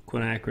blue,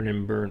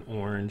 quinacridone burnt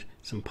orange,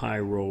 some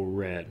pyrrole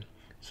red.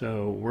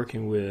 So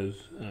working with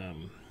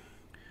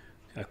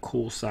a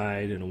cool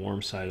side and a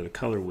warm side of the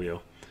color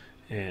wheel,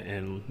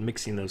 and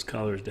mixing those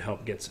colors to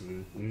help get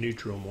some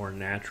neutral, more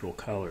natural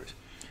colors.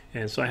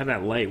 And so I have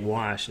that light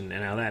wash, and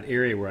now that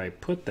area where I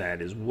put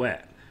that is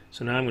wet.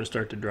 So now I'm going to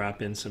start to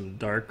drop in some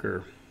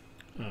darker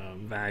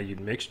valued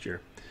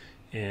mixture.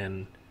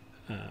 And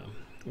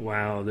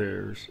while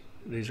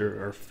these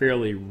are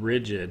fairly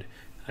rigid,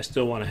 I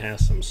still want to have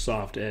some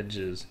soft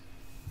edges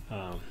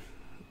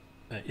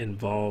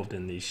involved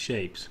in these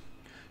shapes.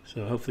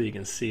 So hopefully you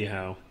can see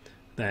how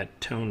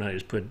that tone I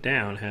just put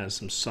down has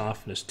some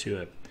softness to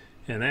it.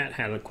 And that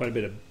had quite a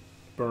bit of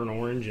burnt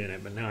orange in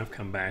it, but now I've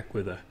come back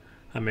with a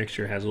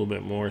mixture that has a little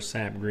bit more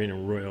sap green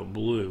and royal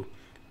blue,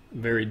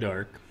 very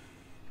dark.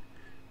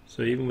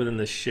 So even within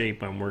the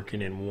shape, I'm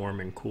working in warm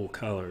and cool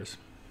colors.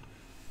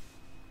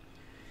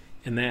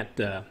 And that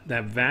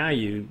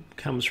value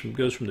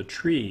goes from the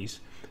trees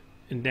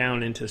and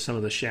down into some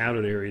of the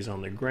shadowed areas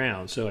on the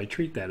ground. So I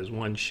treat that as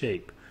one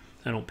shape.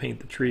 I don't paint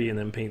the tree and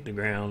then paint the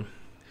ground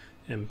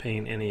and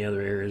paint any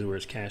other areas where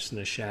it's casting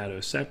the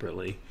shadow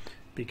separately,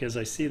 because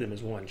I see them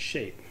as one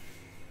shape.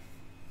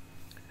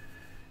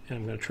 And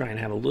I'm going to try and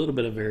have a little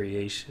bit of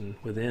variation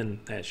within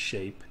that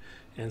shape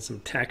and some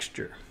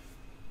texture.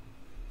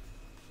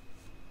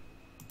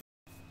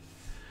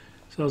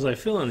 So as I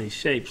fill in these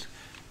shapes,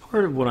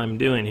 part of what I'm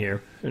doing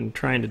here and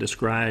trying to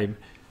describe,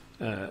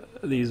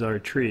 these are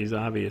trees,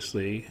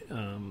 obviously.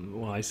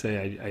 Well, I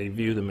say I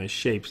view them as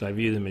shapes. I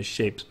view them as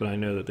shapes, but I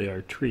know that they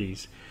are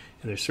trees,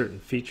 and there's certain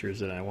features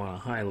that I want to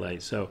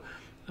highlight. So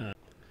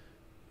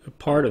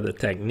part of the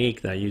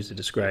technique that I use to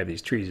describe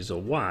these trees is a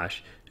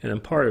wash, and then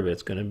part of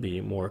it's going to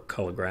be more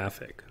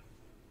colorgraphic.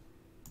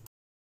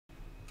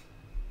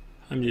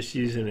 I'm just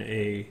using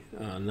a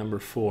number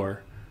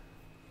 4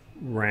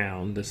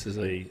 round. This is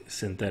a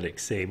synthetic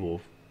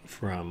sable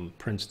from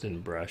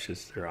Princeton brush.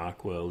 It's their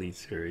Aqua Elite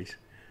series.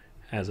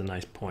 Has a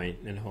nice point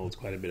and holds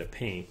quite a bit of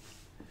paint.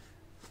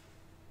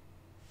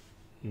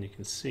 And you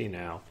can see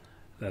now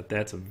that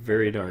that's a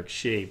very dark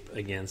shape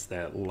against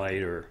that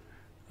lighter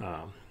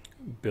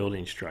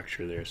building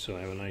structure there. So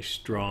I have a nice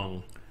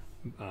strong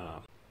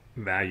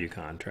value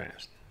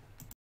contrast.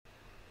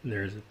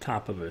 There's the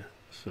top of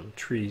some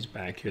trees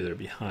back here that are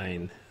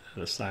behind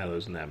the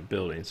silos in that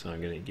building, so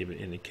I'm going to give an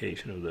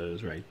indication of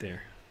those right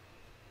there.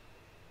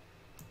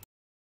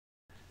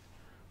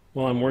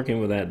 While I'm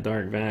working with that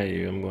dark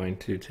value, I'm going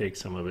to take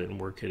some of it and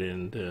work it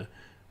into a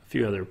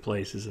few other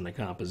places in the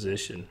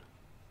composition.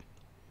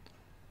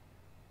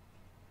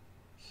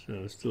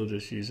 So still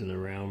just using the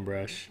round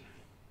brush.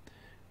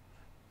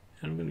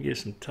 And I'm going to give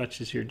some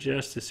touches here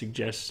just to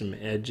suggest some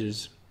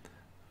edges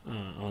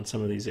on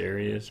some of these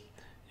areas.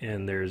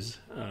 And there's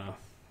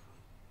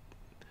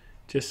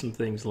just some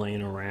things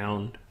laying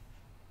around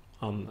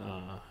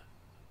on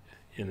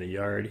in the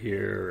yard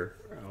here,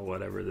 or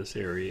whatever this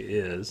area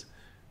is,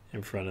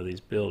 in front of these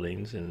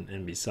buildings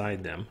and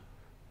beside them.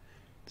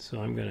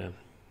 So I'm going to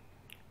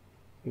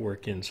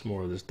work in some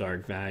more of this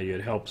dark value.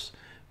 It helps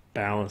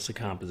balance the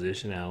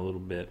composition out a little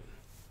bit.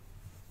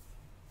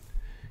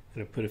 I'm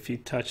going to put a few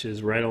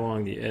touches right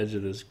along the edge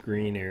of this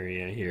green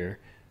area here,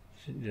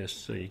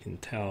 just so you can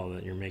tell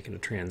that you're making a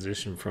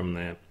transition from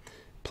that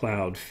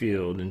plowed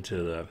field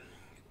into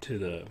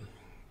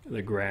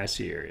the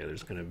grassy area.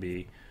 There's going to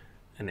be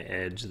an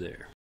edge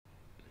there.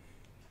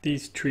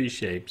 These tree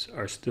shapes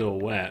are still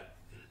wet,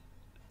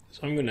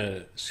 so I'm going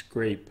to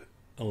scrape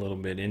a little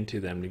bit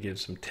into them to give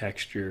some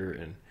texture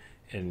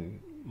and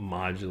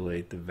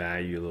modulate the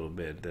value a little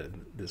bit.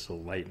 This will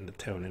lighten the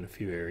tone in a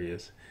few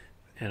areas,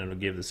 and it'll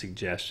give the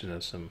suggestion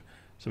of some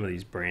of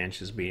these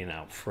branches being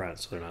out front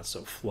so they're not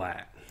so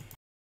flat.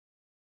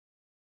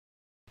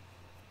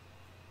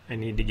 I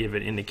need to give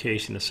an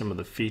indication of some of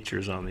the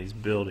features on these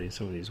buildings,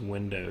 some of these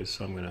windows,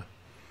 so I'm going to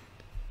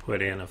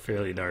put in a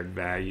fairly dark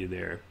value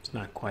there. It's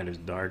not quite as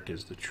dark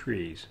as the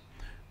trees,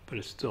 but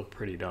it's still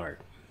pretty dark.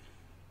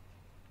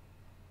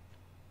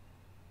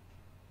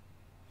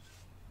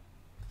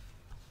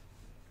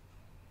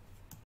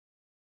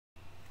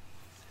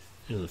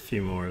 There's a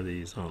few more of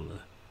these on the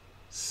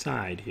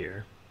side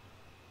here.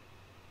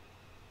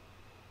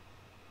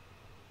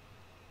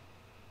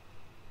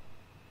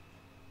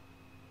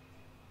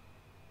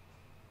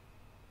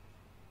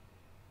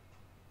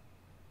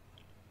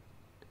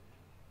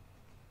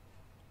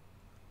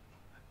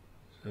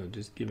 So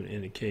just give an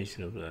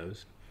indication of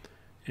those,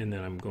 and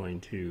then I'm going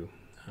to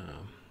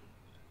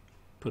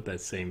put that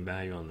same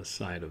value on the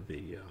side of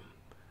the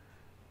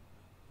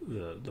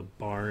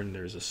barn.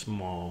 There's a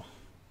small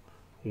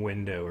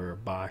window or a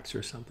box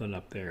or something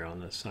up there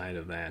on the side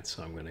of that,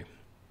 so I'm going to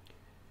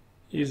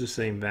use the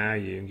same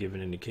value and give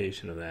an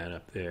indication of that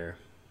up there.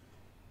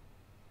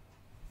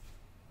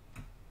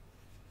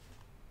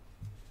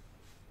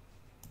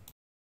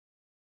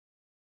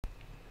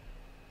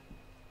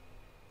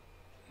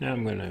 Now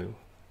I'm going to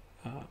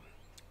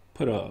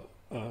put a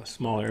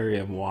small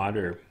area of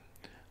water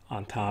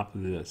on top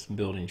of this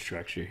building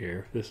structure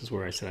here. This is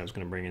where I said I was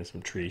going to bring in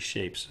some tree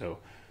shapes, so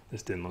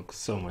this didn't look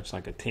so much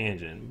like a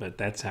tangent, but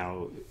that's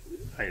how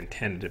I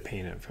intended to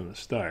paint it from the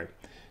start.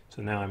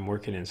 So now I'm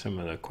working in some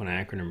of the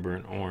quinacridone and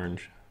burnt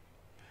orange,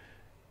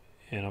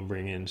 and I'll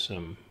bring in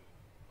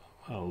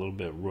a little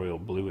bit of royal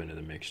blue into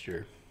the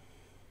mixture,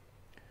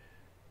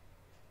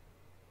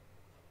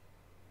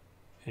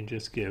 and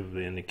just give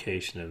the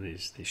indication of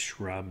these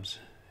shrubs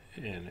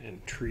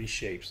and tree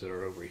shapes that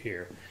are over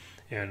here.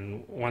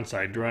 And once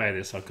I dry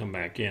this, I'll come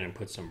back in and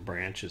put some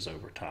branches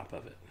over top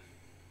of it.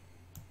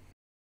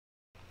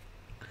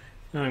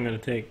 Now I'm going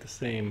to take the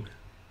same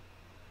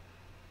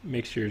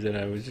mixtures that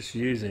I was just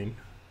using,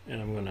 and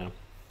I'm going to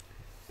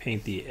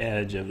paint the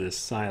edge of this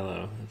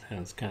silo. It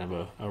has kind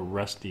of a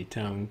rusty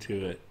tone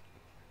to it,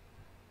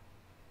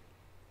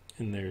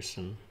 and there's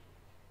some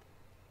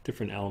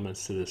different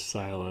elements to this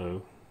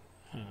silo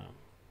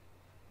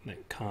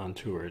that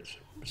contour it,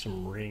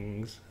 some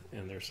rings,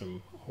 and there's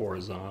some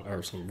horizontal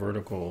or some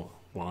vertical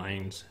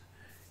lines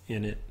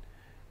in it.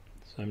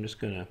 So I'm just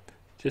going to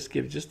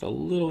give just a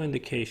little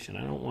indication.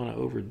 I don't want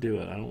to overdo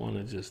it. I don't want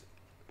to just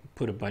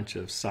put a bunch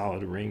of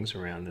solid rings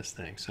around this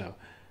thing. So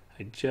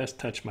I just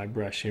touch my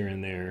brush here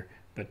and there,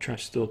 but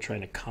still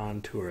trying to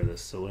contour the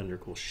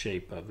cylindrical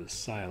shape of the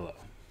silo.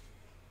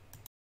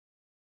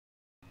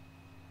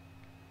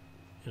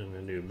 And I'm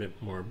going to do a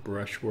bit more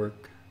brush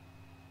work.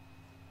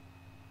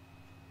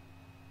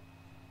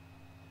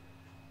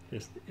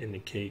 Just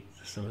indicate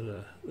some of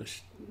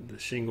the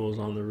shingles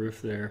on the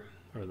roof there,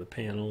 or the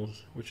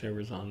panels,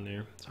 whichever's on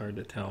there. It's hard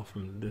to tell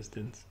from the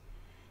distance.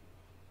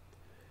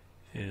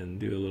 And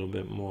do a little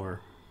bit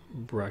more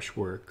brush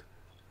work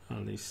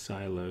on these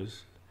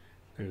silos.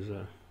 There's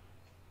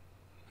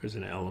there's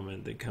an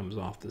element that comes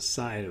off the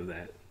side of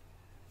that.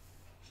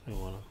 So I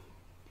want to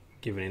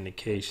give an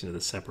indication of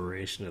the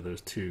separation of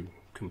those two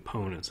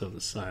components of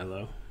the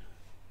silo.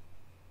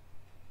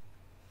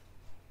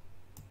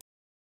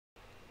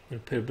 I'm going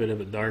to put a bit of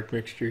a dark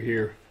mixture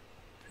here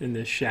in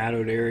this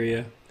shadowed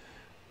area,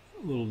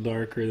 a little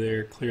darker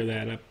there, clear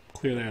that up,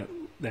 clear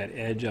that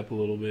edge up a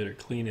little bit, or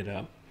clean it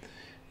up.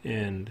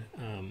 And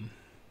I'm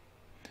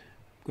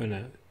going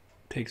to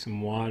take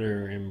some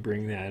water and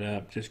bring that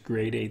up, just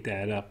gradate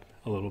that up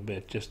a little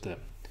bit, just to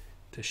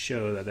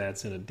show that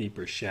that's in a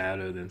deeper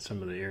shadow than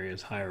some of the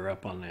areas higher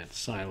up on that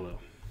silo.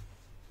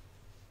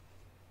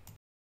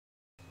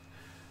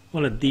 I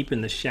want to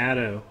deepen the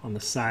shadow on the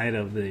side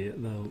of the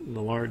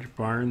large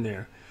barn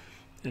there,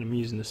 and I'm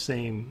using the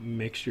same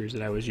mixtures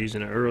that I was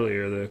using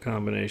earlier, the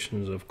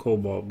combinations of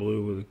cobalt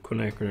blue with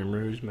quinacridone and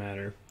rouge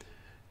madder,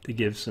 to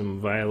give some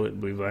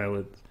violet, blue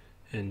violet,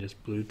 and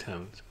just blue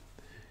tones.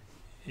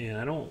 And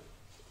I don't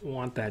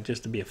want that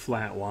just to be a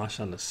flat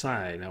wash on the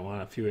side. I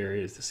want a few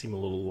areas to seem a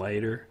little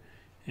lighter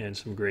and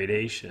some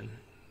gradation.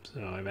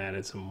 So I've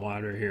added some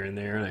water here and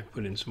there, and I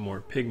put in some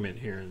more pigment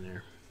here and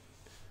there.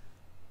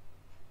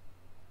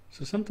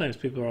 So sometimes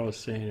people are always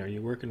saying, are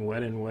you working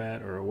wet and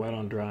wet or wet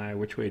on dry?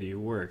 Which way do you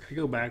work? I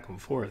go back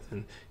and forth,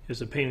 and as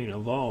the painting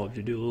evolved,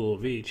 you do a little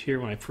of each. Here,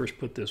 when I first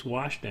put this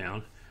wash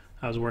down,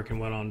 I was working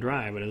wet on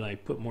dry, but as I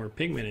put more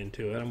pigment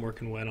into it, I'm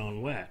working wet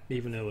on wet,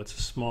 even though it's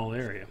a small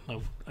area.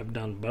 I've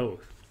done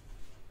both.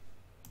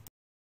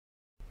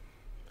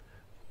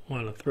 I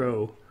want to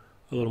throw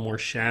a little more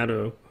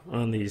shadow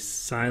on these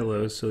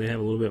silos so they have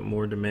a little bit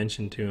more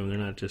dimension to them. They're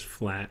not just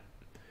flat.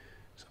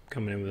 So I'm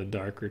coming in with a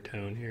darker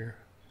tone here.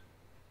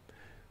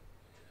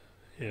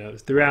 Yeah,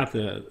 throughout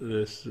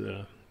this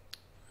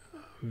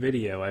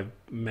video, I've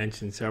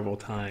mentioned several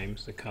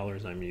times the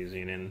colors I'm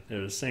using, and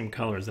they're the same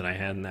colors that I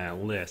had in that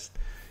list.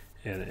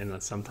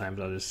 And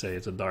sometimes I'll just say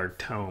it's a dark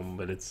tone,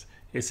 but it's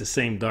the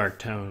same dark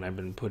tone I've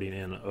been putting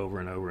in over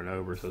and over and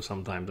over. So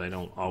sometimes I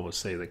don't always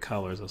say the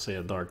colors. I'll say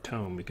a dark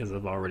tone because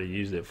I've already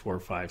used it 4,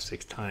 5,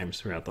 6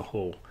 times throughout the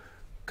whole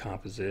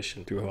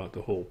composition, throughout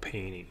the whole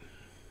painting.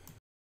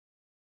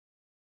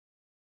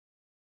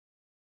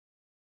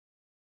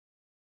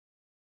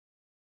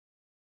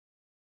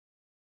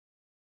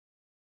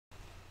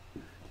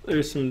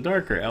 There's some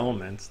darker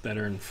elements that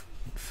are in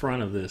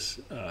front of this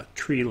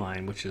tree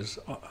line, which is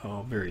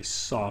very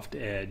soft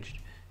edged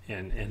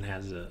and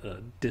has a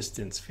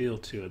distance feel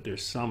to it.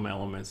 There's some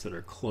elements that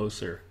are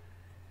closer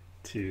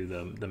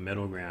to the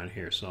middle ground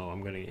here, so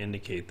I'm going to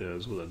indicate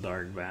those with a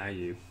dark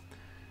value.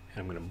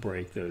 I'm going to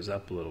break those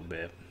up a little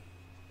bit.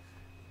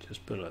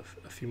 Just put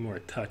a few more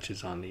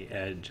touches on the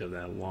edge of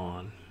that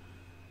lawn.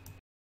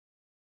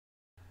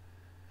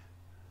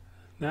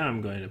 Now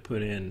I'm going to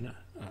put in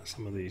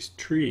some of these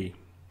tree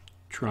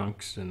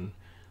trunks and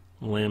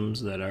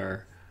limbs that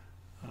are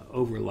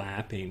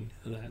overlapping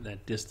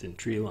that distant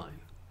tree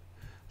line.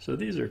 So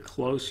these are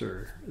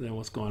closer than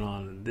what's going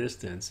on in the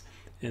distance,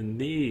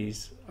 and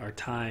these are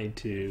tied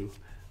to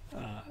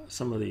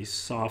some of these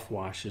soft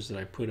washes that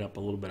I put up a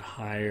little bit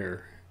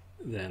higher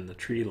than the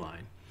tree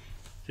line,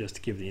 just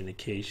to give the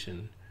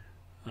indication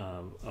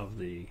of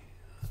the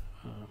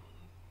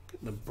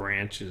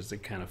branches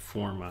that kind of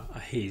form a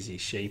hazy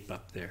shape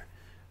up there.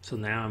 So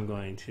now I'm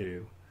going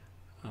to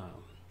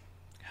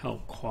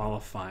help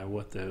qualify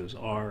what those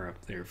are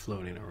up there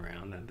floating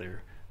around, that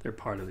they're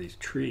part of these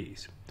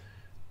trees.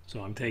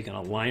 So I'm taking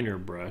a liner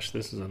brush.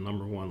 This is a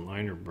 #1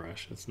 liner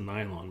brush. It's a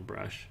nylon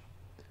brush.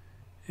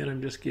 And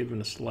I'm just giving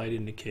a slight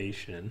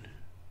indication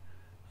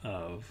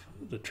of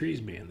the trees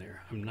being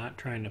there. I'm not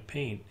trying to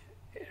paint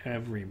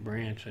every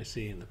branch I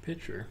see in the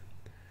picture,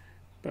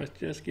 but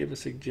just give a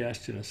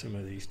suggestion of some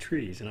of these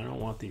trees. And I don't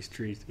want these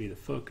trees to be the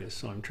focus,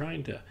 so I'm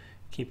trying to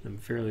keep them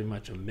fairly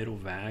much a middle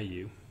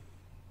value.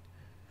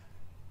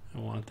 I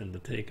want them to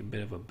take a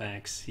bit of a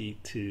back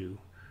seat to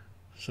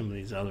some of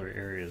these other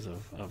areas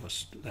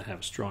that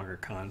have stronger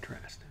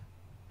contrast.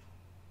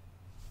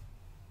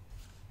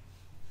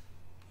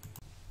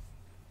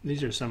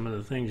 These are some of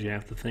the things you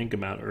have to think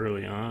about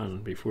early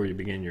on before you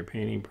begin your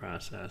painting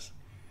process,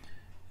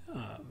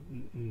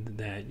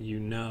 that you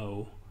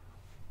know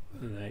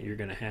that you're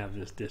going to have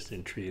this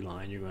distant tree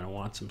line. You're going to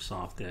want some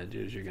soft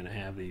edges. You're going to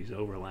have these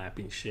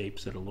overlapping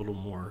shapes that are a little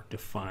more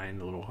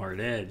defined, a little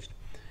hard-edged.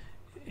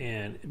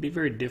 And it'd be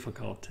very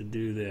difficult to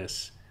do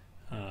this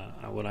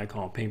what I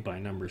call paint by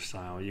number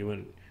style.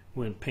 You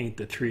wouldn't paint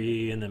the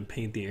tree and then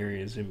paint the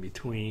areas in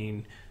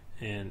between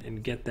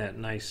and get that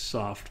nice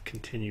soft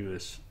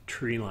continuous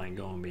tree line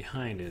going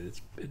behind it.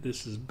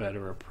 This is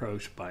better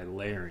approached by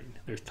layering.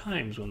 There's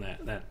times when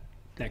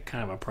that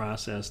kind of a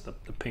process, the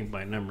paint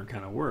by number,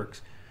 kind of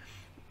works,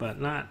 but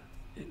not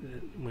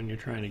when you're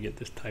trying to get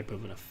this type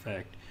of an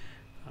effect.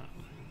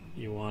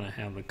 You want to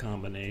have a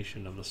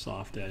combination of the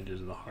soft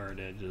edges, the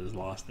hard edges,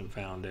 lost and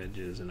found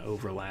edges, and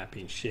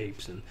overlapping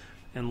shapes,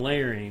 and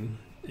layering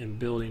and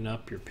building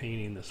up your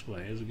painting this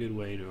way is a good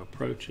way to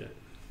approach it.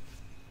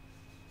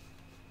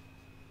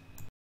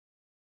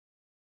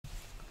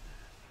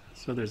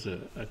 So there's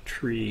a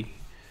tree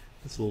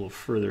It's a little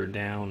further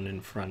down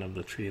in front of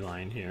the tree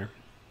line here.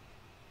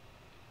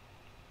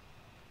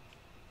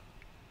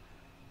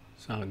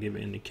 So I'll give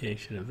an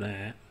indication of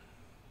that.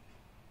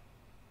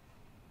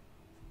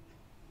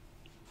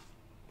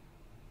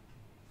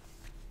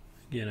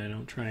 Again, I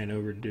don't try and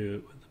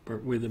overdo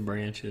it with the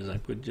branches. I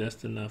put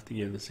just enough to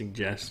give the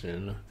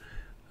suggestion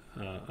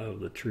of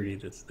the tree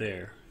that's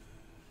there.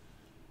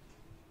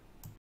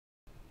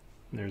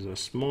 There's a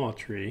small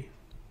tree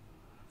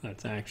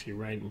that's actually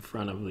right in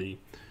front of the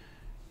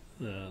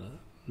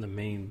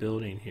main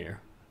building here.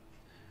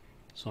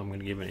 So I'm going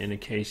to give an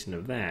indication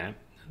of that.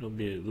 There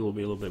will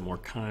be a little bit more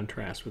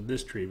contrast with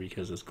this tree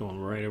because it's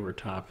going right over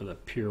top of the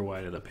pure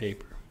white of the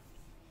paper.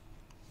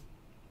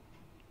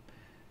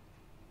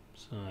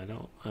 So I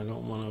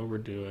don't want to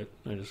overdo it.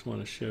 I just want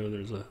to show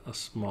there's a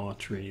small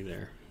tree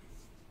there.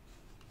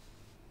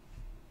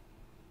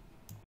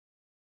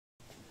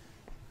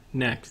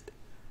 Next,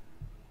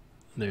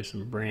 there's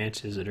some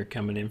branches that are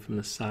coming in from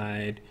the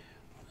side.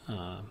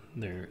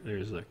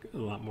 There's a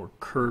lot more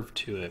curve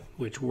to it,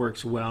 which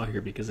works well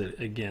here because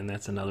again,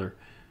 that's another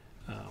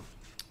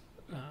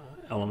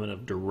element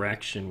of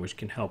direction which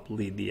can help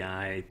lead the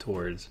eye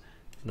towards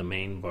the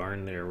main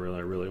barn there, where I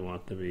really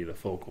want to be the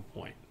focal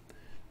point.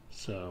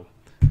 So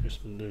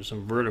there's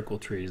some vertical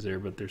trees there,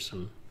 but there's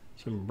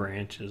some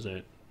branches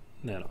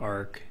that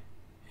arc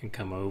and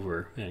come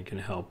over and can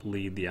help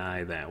lead the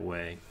eye that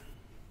way.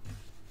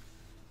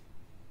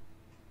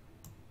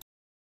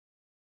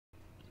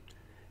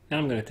 Now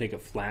I'm going to take a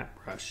flat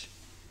brush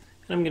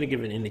and I'm going to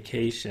give an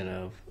indication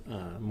of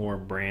more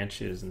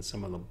branches and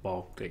some of the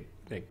bulk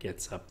that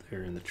gets up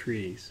there in the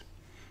trees.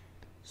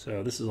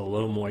 So this is a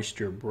low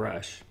moisture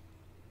brush.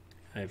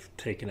 I've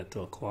taken it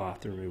to a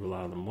cloth to remove a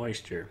lot of the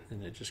moisture,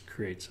 and it just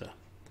creates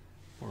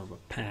more of a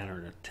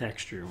pattern, a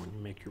texture when you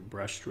make your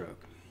brush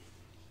stroke.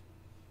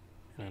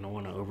 And I don't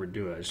want to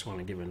overdo it. I just want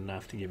to give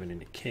enough to give an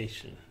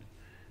indication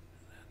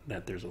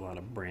that there's a lot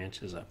of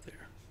branches up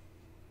there.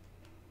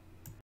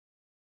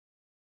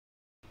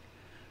 I'm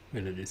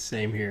going to do the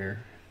same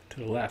here to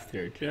the left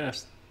here,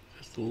 just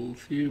a little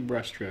few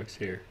brush strokes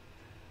here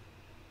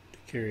to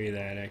carry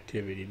that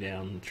activity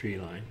down the tree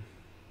line.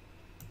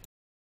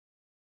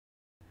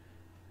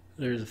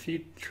 There's a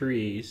few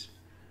trees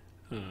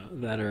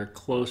that are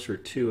closer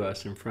to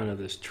us in front of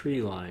this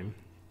tree line,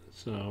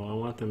 so I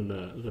want them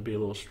to be a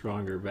little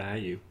stronger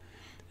value,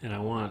 and I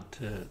want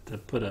to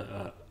put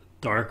a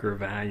darker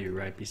value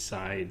right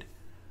beside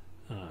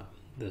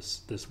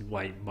this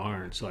white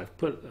barn. So I've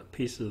put a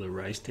piece of the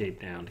rice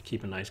tape down to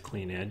keep a nice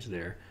clean edge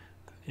there,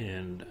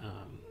 and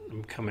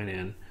I'm coming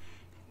in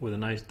with a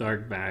nice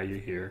dark value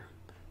here,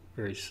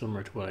 very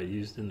similar to what I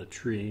used in the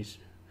trees.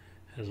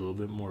 Has a little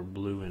bit more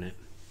blue in it.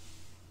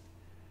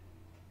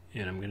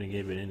 And I'm going to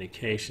give an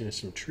indication of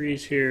some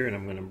trees here, and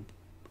I'm going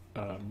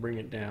to bring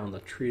it down the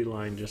tree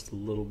line just a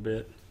little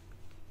bit.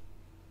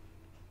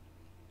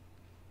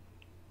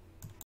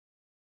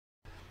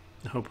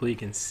 Hopefully you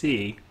can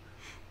see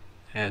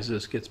as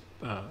this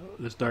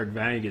dark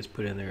value gets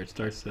put in there, it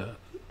starts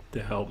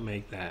to help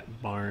make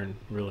that barn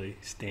really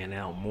stand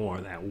out more.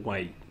 That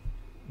white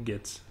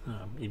gets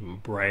even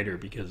brighter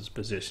because it's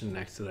positioned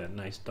next to that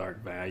nice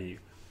dark value.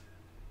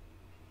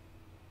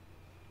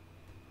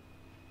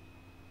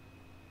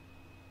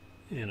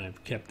 And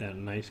I've kept that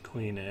nice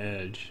clean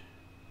edge.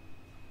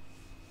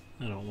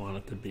 I don't want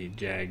it to be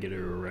jagged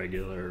or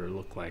irregular or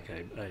look like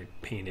I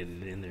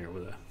painted it in there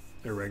with a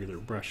irregular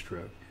brush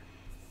stroke.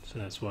 So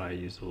that's why I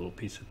used a little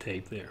piece of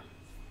tape there.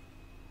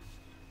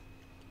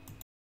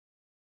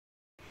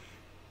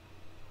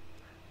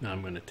 Now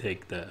I'm going to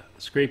take the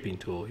scraping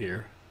tool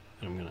here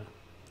and I'm going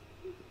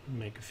to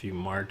make a few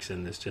marks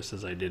in this just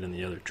as I did in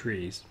the other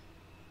trees.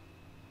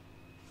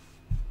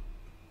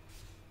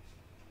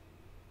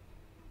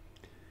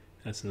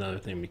 That's another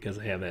thing, because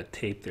I have that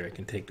tape there, I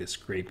can take this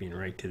scraping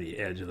right to the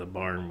edge of the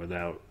barn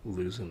without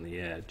losing the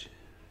edge.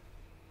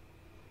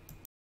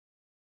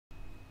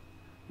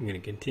 I'm going to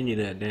continue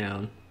that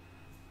down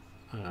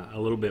a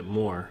little bit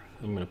more.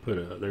 I'm going to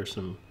put there's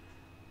some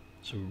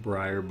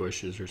briar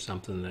bushes or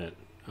something that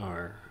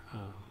are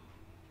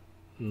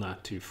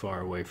not too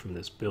far away from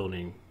this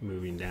building,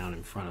 moving down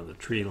in front of the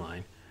tree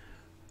line,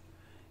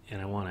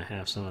 and I want to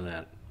have some of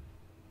that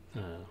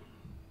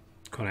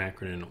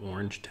quinacridone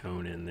orange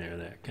tone in there,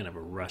 that kind of a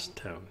rust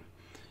tone.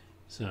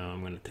 So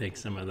I'm going to take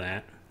some of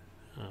that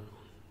and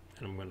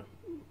I'm going to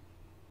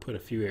put a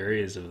few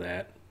areas of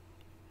that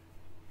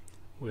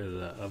with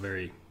a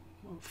very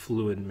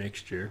fluid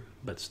mixture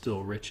but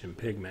still rich in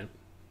pigment.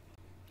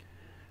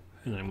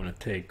 And I'm going to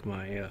take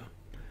my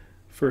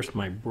first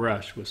my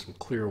brush with some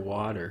clear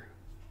water,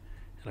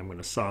 and I'm going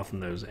to soften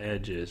those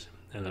edges,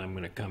 and then I'm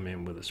going to come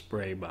in with a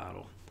spray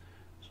bottle.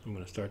 So I'm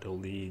going to start to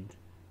lead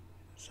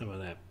some of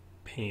that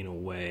paint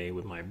away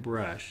with my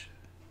brush,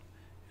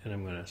 and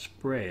I'm going to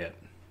spray it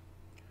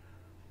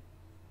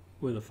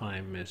with a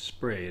fine mist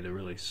spray to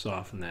really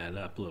soften that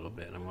up a little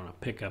bit. I want to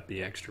pick up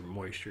the extra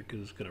moisture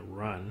because it's going to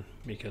run,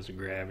 because the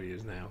gravity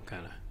is now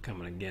kind of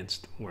coming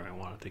against where I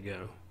want it to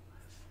go.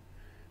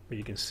 But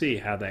you can see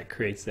how that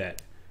creates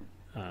that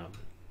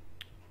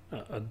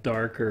a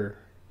darker,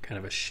 kind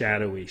of a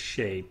shadowy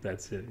shape.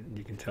 That's it.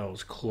 You can tell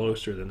it's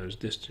closer than those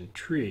distant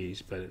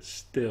trees, but it's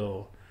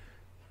still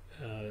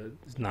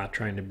it's not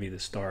trying to be the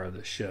star of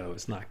the show.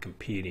 It's not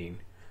competing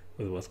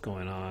with what's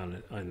going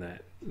on in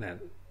that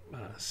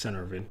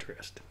center of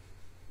interest.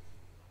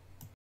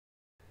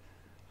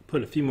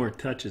 Put a few more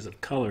touches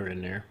of color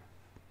in there.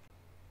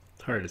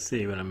 It's hard to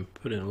see, but I'm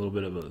putting a little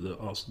bit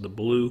of also the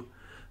blue,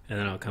 and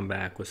then I'll come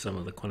back with some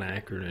of the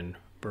quinacridone and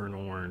burnt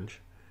orange.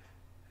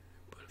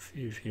 Put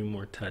a few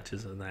more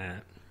touches of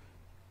that.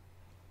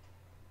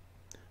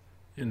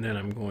 And then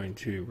I'm going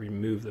to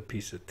remove the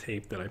piece of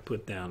tape that I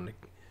put down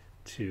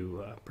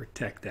to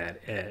protect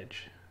that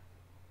edge.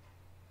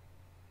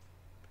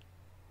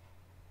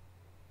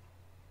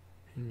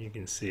 And you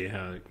can see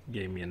how it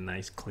gave me a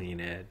nice clean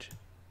edge.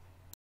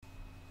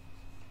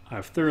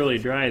 I've thoroughly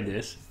dried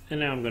this, and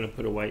now I'm going to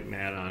put a white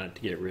mat on it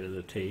to get rid of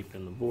the tape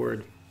and the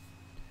board.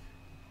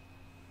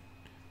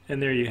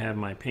 And there you have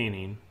my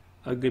painting,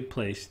 A Good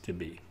Place to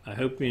Be. I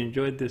hope you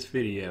enjoyed this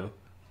video.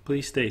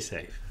 Please stay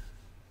safe.